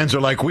 And the fans are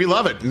like, we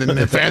love it. And then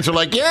the fans are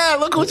like, yeah,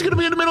 look who's going to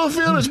be in the middle of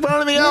the field. It's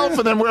Brownie the Elf.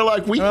 And then we're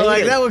like, we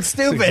hate it. That looks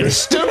stupid. It's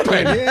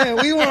stupid. Yeah,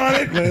 we want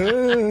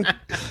it.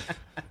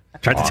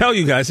 Tried to tell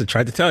you guys. I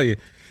tried to tell you.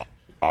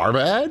 Our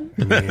bad?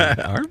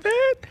 Our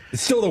bad?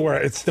 It's still the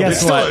word. It's still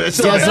Guess what? It's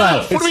still Guess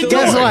what? What are we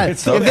Guess doing? what?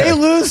 It's If they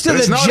lose to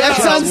It's the not Jets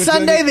elf. on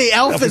Sunday, the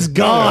elf is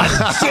gone.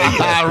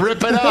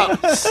 Rip it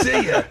up.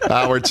 See ya.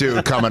 Hour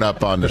 2 coming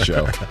up on the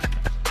show.